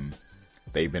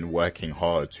working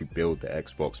hard to build the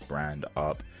Xbox brand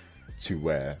up to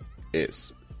where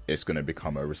it's going to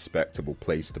become a respectable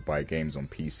place to buy games on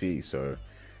PC. So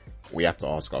we have to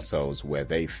ask ourselves where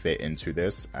they fit into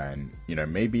this, and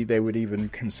maybe they would even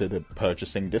consider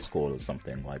purchasing Discord or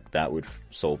something like that would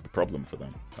solve the problem for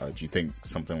them. Do you think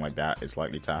something like that is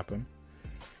likely to happen?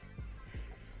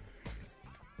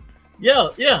 Yeah.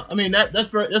 I mean that's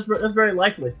very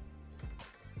likely.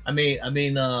 I mean,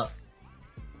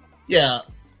 yeah.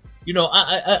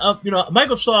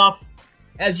 Microsoft,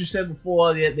 as you said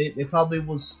before, they probably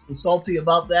was salty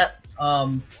about that.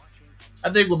 I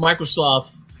think with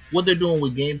Microsoft, what they're doing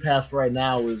with Game Pass right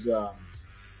now is, that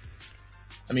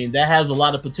has a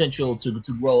lot of potential to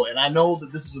grow. And I know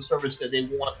that this is a service that they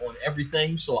want on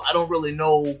everything, so I don't really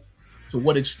know to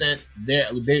what extent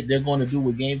they're going to do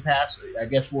with Game Pass. I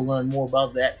guess we'll learn more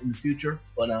about that in the future.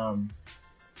 But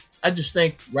I just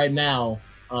think right now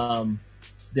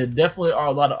there definitely are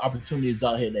a lot of opportunities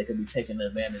out here that can be taken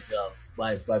advantage of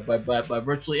by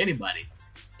virtually anybody.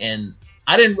 And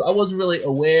I wasn't really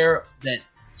aware that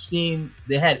Steam,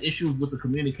 they had issues with the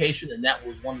communication, and that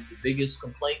was one of the biggest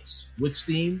complaints with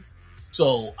Steam.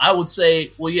 So I would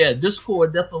say, well, yeah,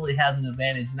 Discord definitely has an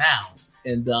advantage now.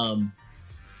 And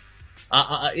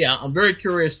I'm very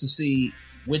curious to see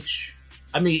which.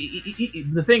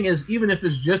 The thing is, even if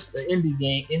it's just an indie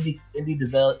game,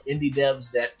 indie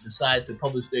devs that decide to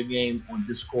publish their game on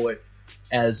Discord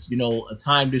as a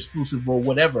timed exclusive or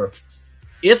whatever,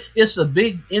 if it's a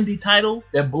big indie title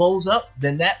that blows up,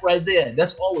 then that right there,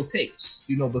 that's all it takes.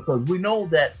 Because we know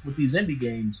that with these indie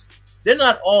games, they're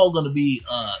not all going to be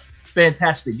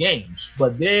fantastic games,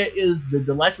 but there is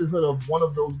the likelihood of one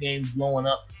of those games blowing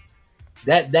up.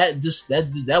 That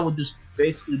would just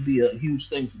basically be a huge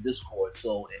thing for Discord.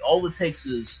 So all it takes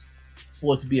is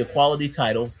for it to be a quality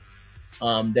title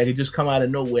that could just come out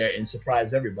of nowhere and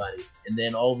surprise everybody, and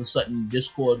then all of a sudden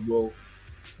Discord will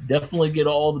definitely get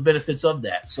all the benefits of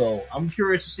that. So I'm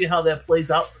curious to see how that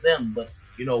plays out for them. But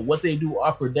what they do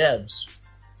offer devs,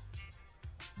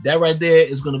 that right there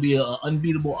is going to be an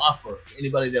unbeatable offer for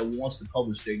anybody that wants to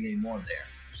publish their game on there.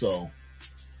 So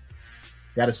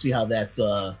got to see how that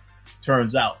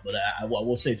turns out. But I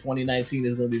will say 2019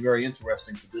 is going to be very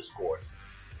interesting for Discord.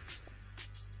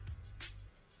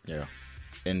 Yeah,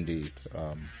 indeed.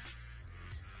 A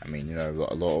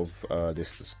lot of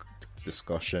this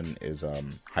discussion is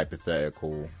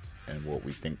hypothetical and what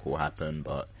we think will happen,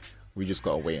 but we just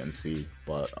gotta wait and see.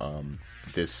 But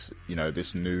this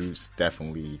news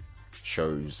definitely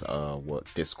shows what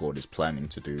Discord is planning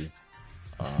to do.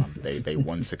 They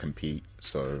want to compete,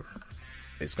 so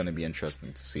it's going to be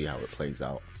interesting to see how it plays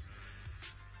out.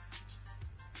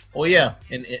 Oh yeah,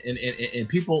 and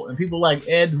people like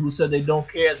Ed, who said they don't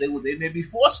care, they may be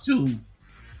forced to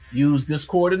use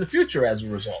Discord in the future as a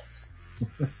result.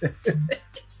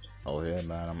 Oh yeah,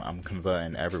 man, I'm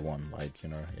converting everyone.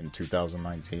 In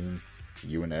 2019,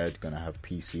 you and Ed gonna have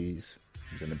PCs.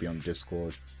 You're gonna be on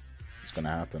Discord. It's gonna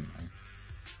happen, man.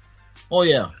 Oh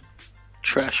yeah.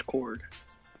 Trash cord.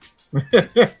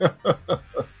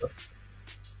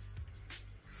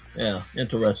 Yeah,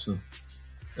 interesting.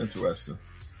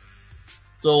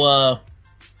 So,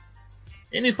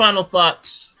 any final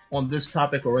thoughts on this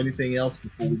topic or anything else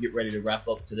before we get ready to wrap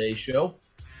up today's show?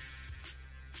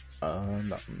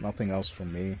 Nothing else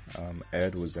from me.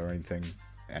 Ed, was there anything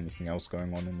else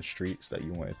going on in the streets that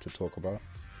you wanted to talk about?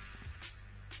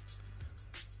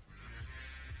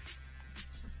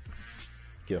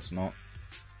 Guess not.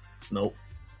 Nope,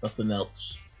 nothing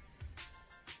else.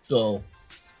 So,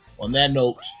 on that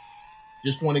note,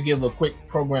 just want to give a quick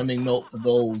programming note for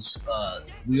those.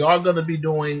 We are going to be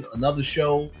doing another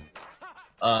show.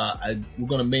 We're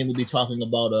going to mainly be talking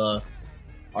about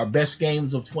our best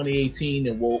games of 2018,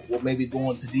 and we'll maybe go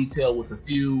into detail with a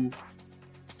few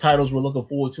titles we're looking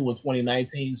forward to in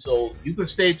 2019. So you can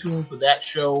stay tuned for that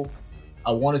show.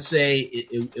 I want to say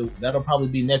that'll probably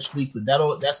be next week, but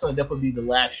that's going to definitely be the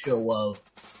last show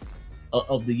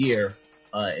of the year.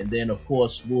 And then, of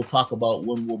course, we'll talk about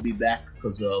when we'll be back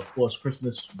because, of course,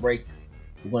 Christmas break.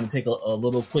 We're going to take a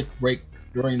little quick break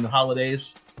during the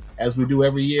holidays, as we do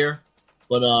every year.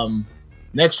 But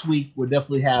next week, we'll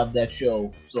definitely have that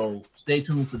show. So stay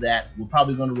tuned for that. We're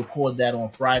probably going to record that on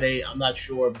Friday. I'm not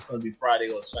sure if it's going to be Friday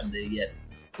or Sunday yet.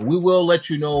 But we will let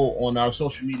you know on our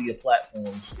social media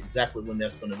platforms exactly when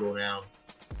that's going to go down.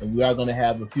 And we are going to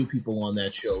have a few people on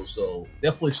that show. So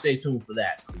definitely stay tuned for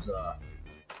that because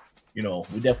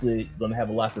we're definitely going to have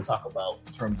a lot to talk about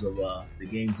in terms of the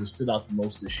games that stood out the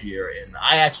most this year. And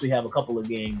I actually have a couple of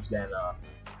games that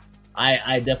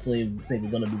I definitely think are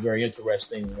going to be very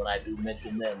interesting when I do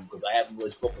mention them, because I haven't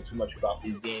really spoken too much about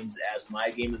these games as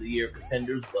my Game of the Year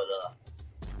contenders. But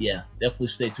yeah, definitely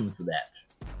stay tuned for that.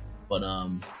 But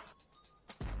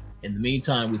in the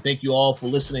meantime, we thank you all for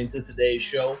listening to today's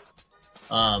show.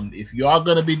 If you are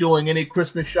going to be doing any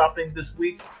Christmas shopping this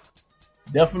week,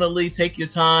 definitely take your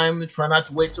time. Try not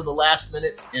to wait till the last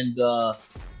minute. And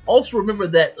also remember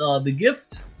that the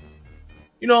gift,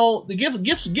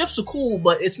 gifts are cool,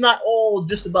 but it's not all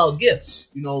just about gifts.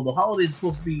 The holidays is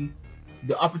supposed to be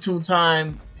the opportune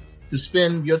time to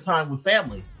spend your time with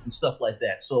family and stuff like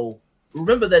that. So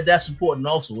remember that that's important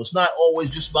also. It's not always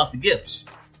just about the gifts.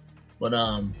 But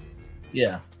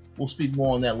yeah, we'll speak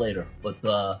more on that later.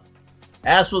 But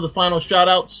as for the final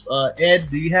shout-outs, Ed,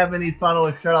 do you have any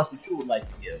final shout-outs that you would like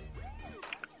to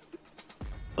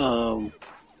give?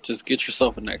 Just get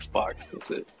yourself an Xbox.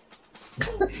 That's it.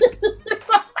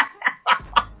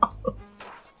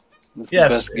 That's Yes.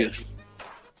 the best gift.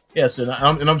 Yes, and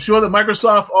I'm sure that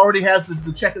Microsoft already has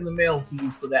the check in the mail to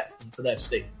you for that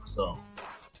statement. So,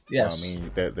 yes. Well, I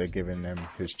mean, they're giving him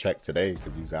his check today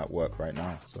because he's at work right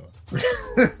now. So.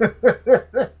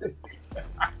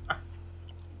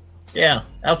 Yeah,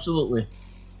 absolutely.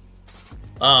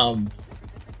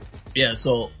 Yeah,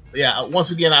 so, yeah,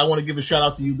 once again, I want to give a shout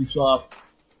out to Ubisoft.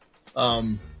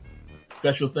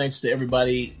 Special thanks to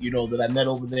everybody, that I met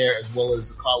over there, as well as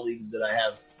the colleagues that I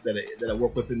have, that I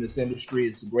work with in this industry.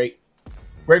 It's a great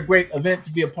event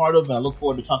to be a part of, and I look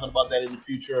forward to talking about that in the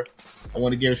future. I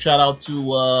want to give a shout out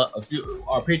to a few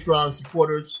our Patreon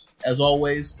supporters, as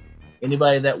always.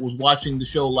 Anybody that was watching the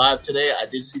show live today, I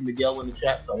did see Miguel in the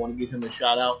chat, so I want to give him a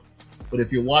shout out. But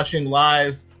if you're watching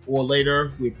live or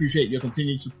later, we appreciate your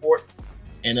continued support.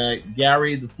 And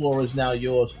Gary, the floor is now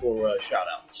yours for shout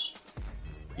outs.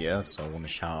 Yes, I want to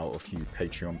shout out a few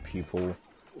Patreon people.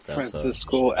 That's,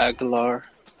 Francisco Aguilar.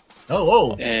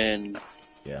 Oh. And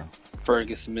yeah,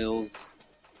 Fergus Mills.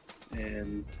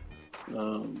 And I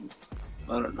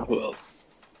don't know who else.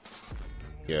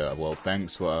 Yeah, well,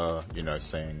 thanks for,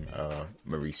 saying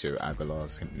Mauricio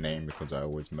Aguilar's name, because I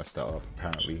always mess that up,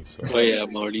 apparently. So. Oh, yeah,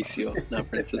 Mauricio, not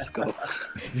Francisco.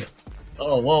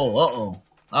 Oh, whoa, uh-oh.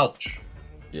 Ouch.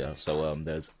 Yeah, so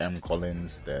there's M.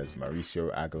 Collins, there's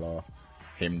Mauricio Aguilar,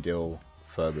 Himdil,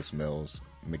 Fergus Mills,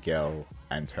 Miguel,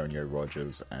 Antonio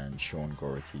Rogers, and Sean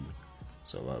Gority.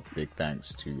 So big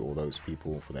thanks to all those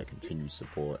people for their continued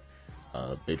support.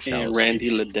 Big shout out and Randy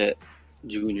Ledette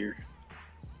Jr.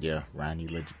 Yeah, Randy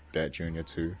Ledette Jr.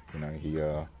 too. He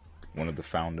one of the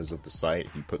founders of the site.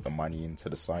 He put the money into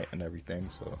the site and everything.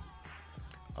 So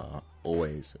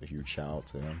always a huge shout out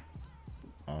to him.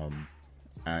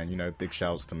 And big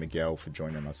shouts to Miguel for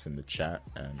joining us in the chat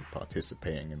and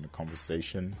participating in the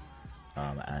conversation.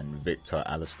 And Victor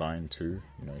Alistine too.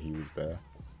 He was there.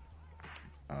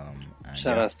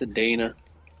 Shout outs to Dana.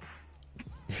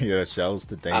 Yeah, shouts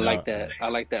to Dana. I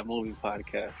like that movie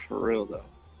podcast for real though.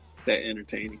 That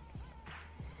entertaining.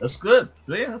 That's good.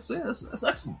 So yeah, that's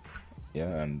excellent.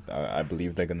 Yeah, and I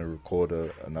believe they're gonna record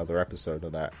another episode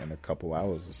of that in a couple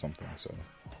hours or something. So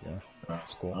yeah,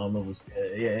 that's cool. I don't know.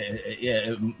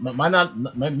 It might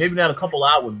not, maybe not a couple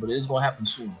hours, but it is gonna happen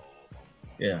soon.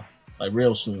 Yeah, like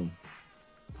real soon.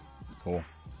 Cool.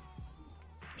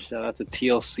 Shout out to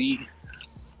TLC.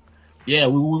 Yeah,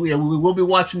 we will be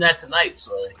watching that tonight.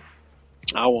 So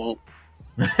I won't.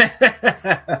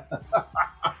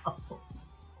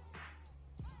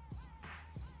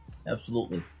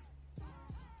 Absolutely.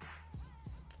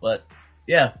 But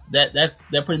yeah, that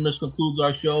pretty much concludes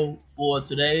our show for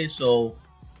today. So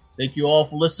thank you all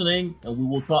for listening, and we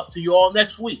will talk to you all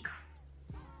next week.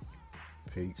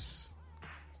 Peace.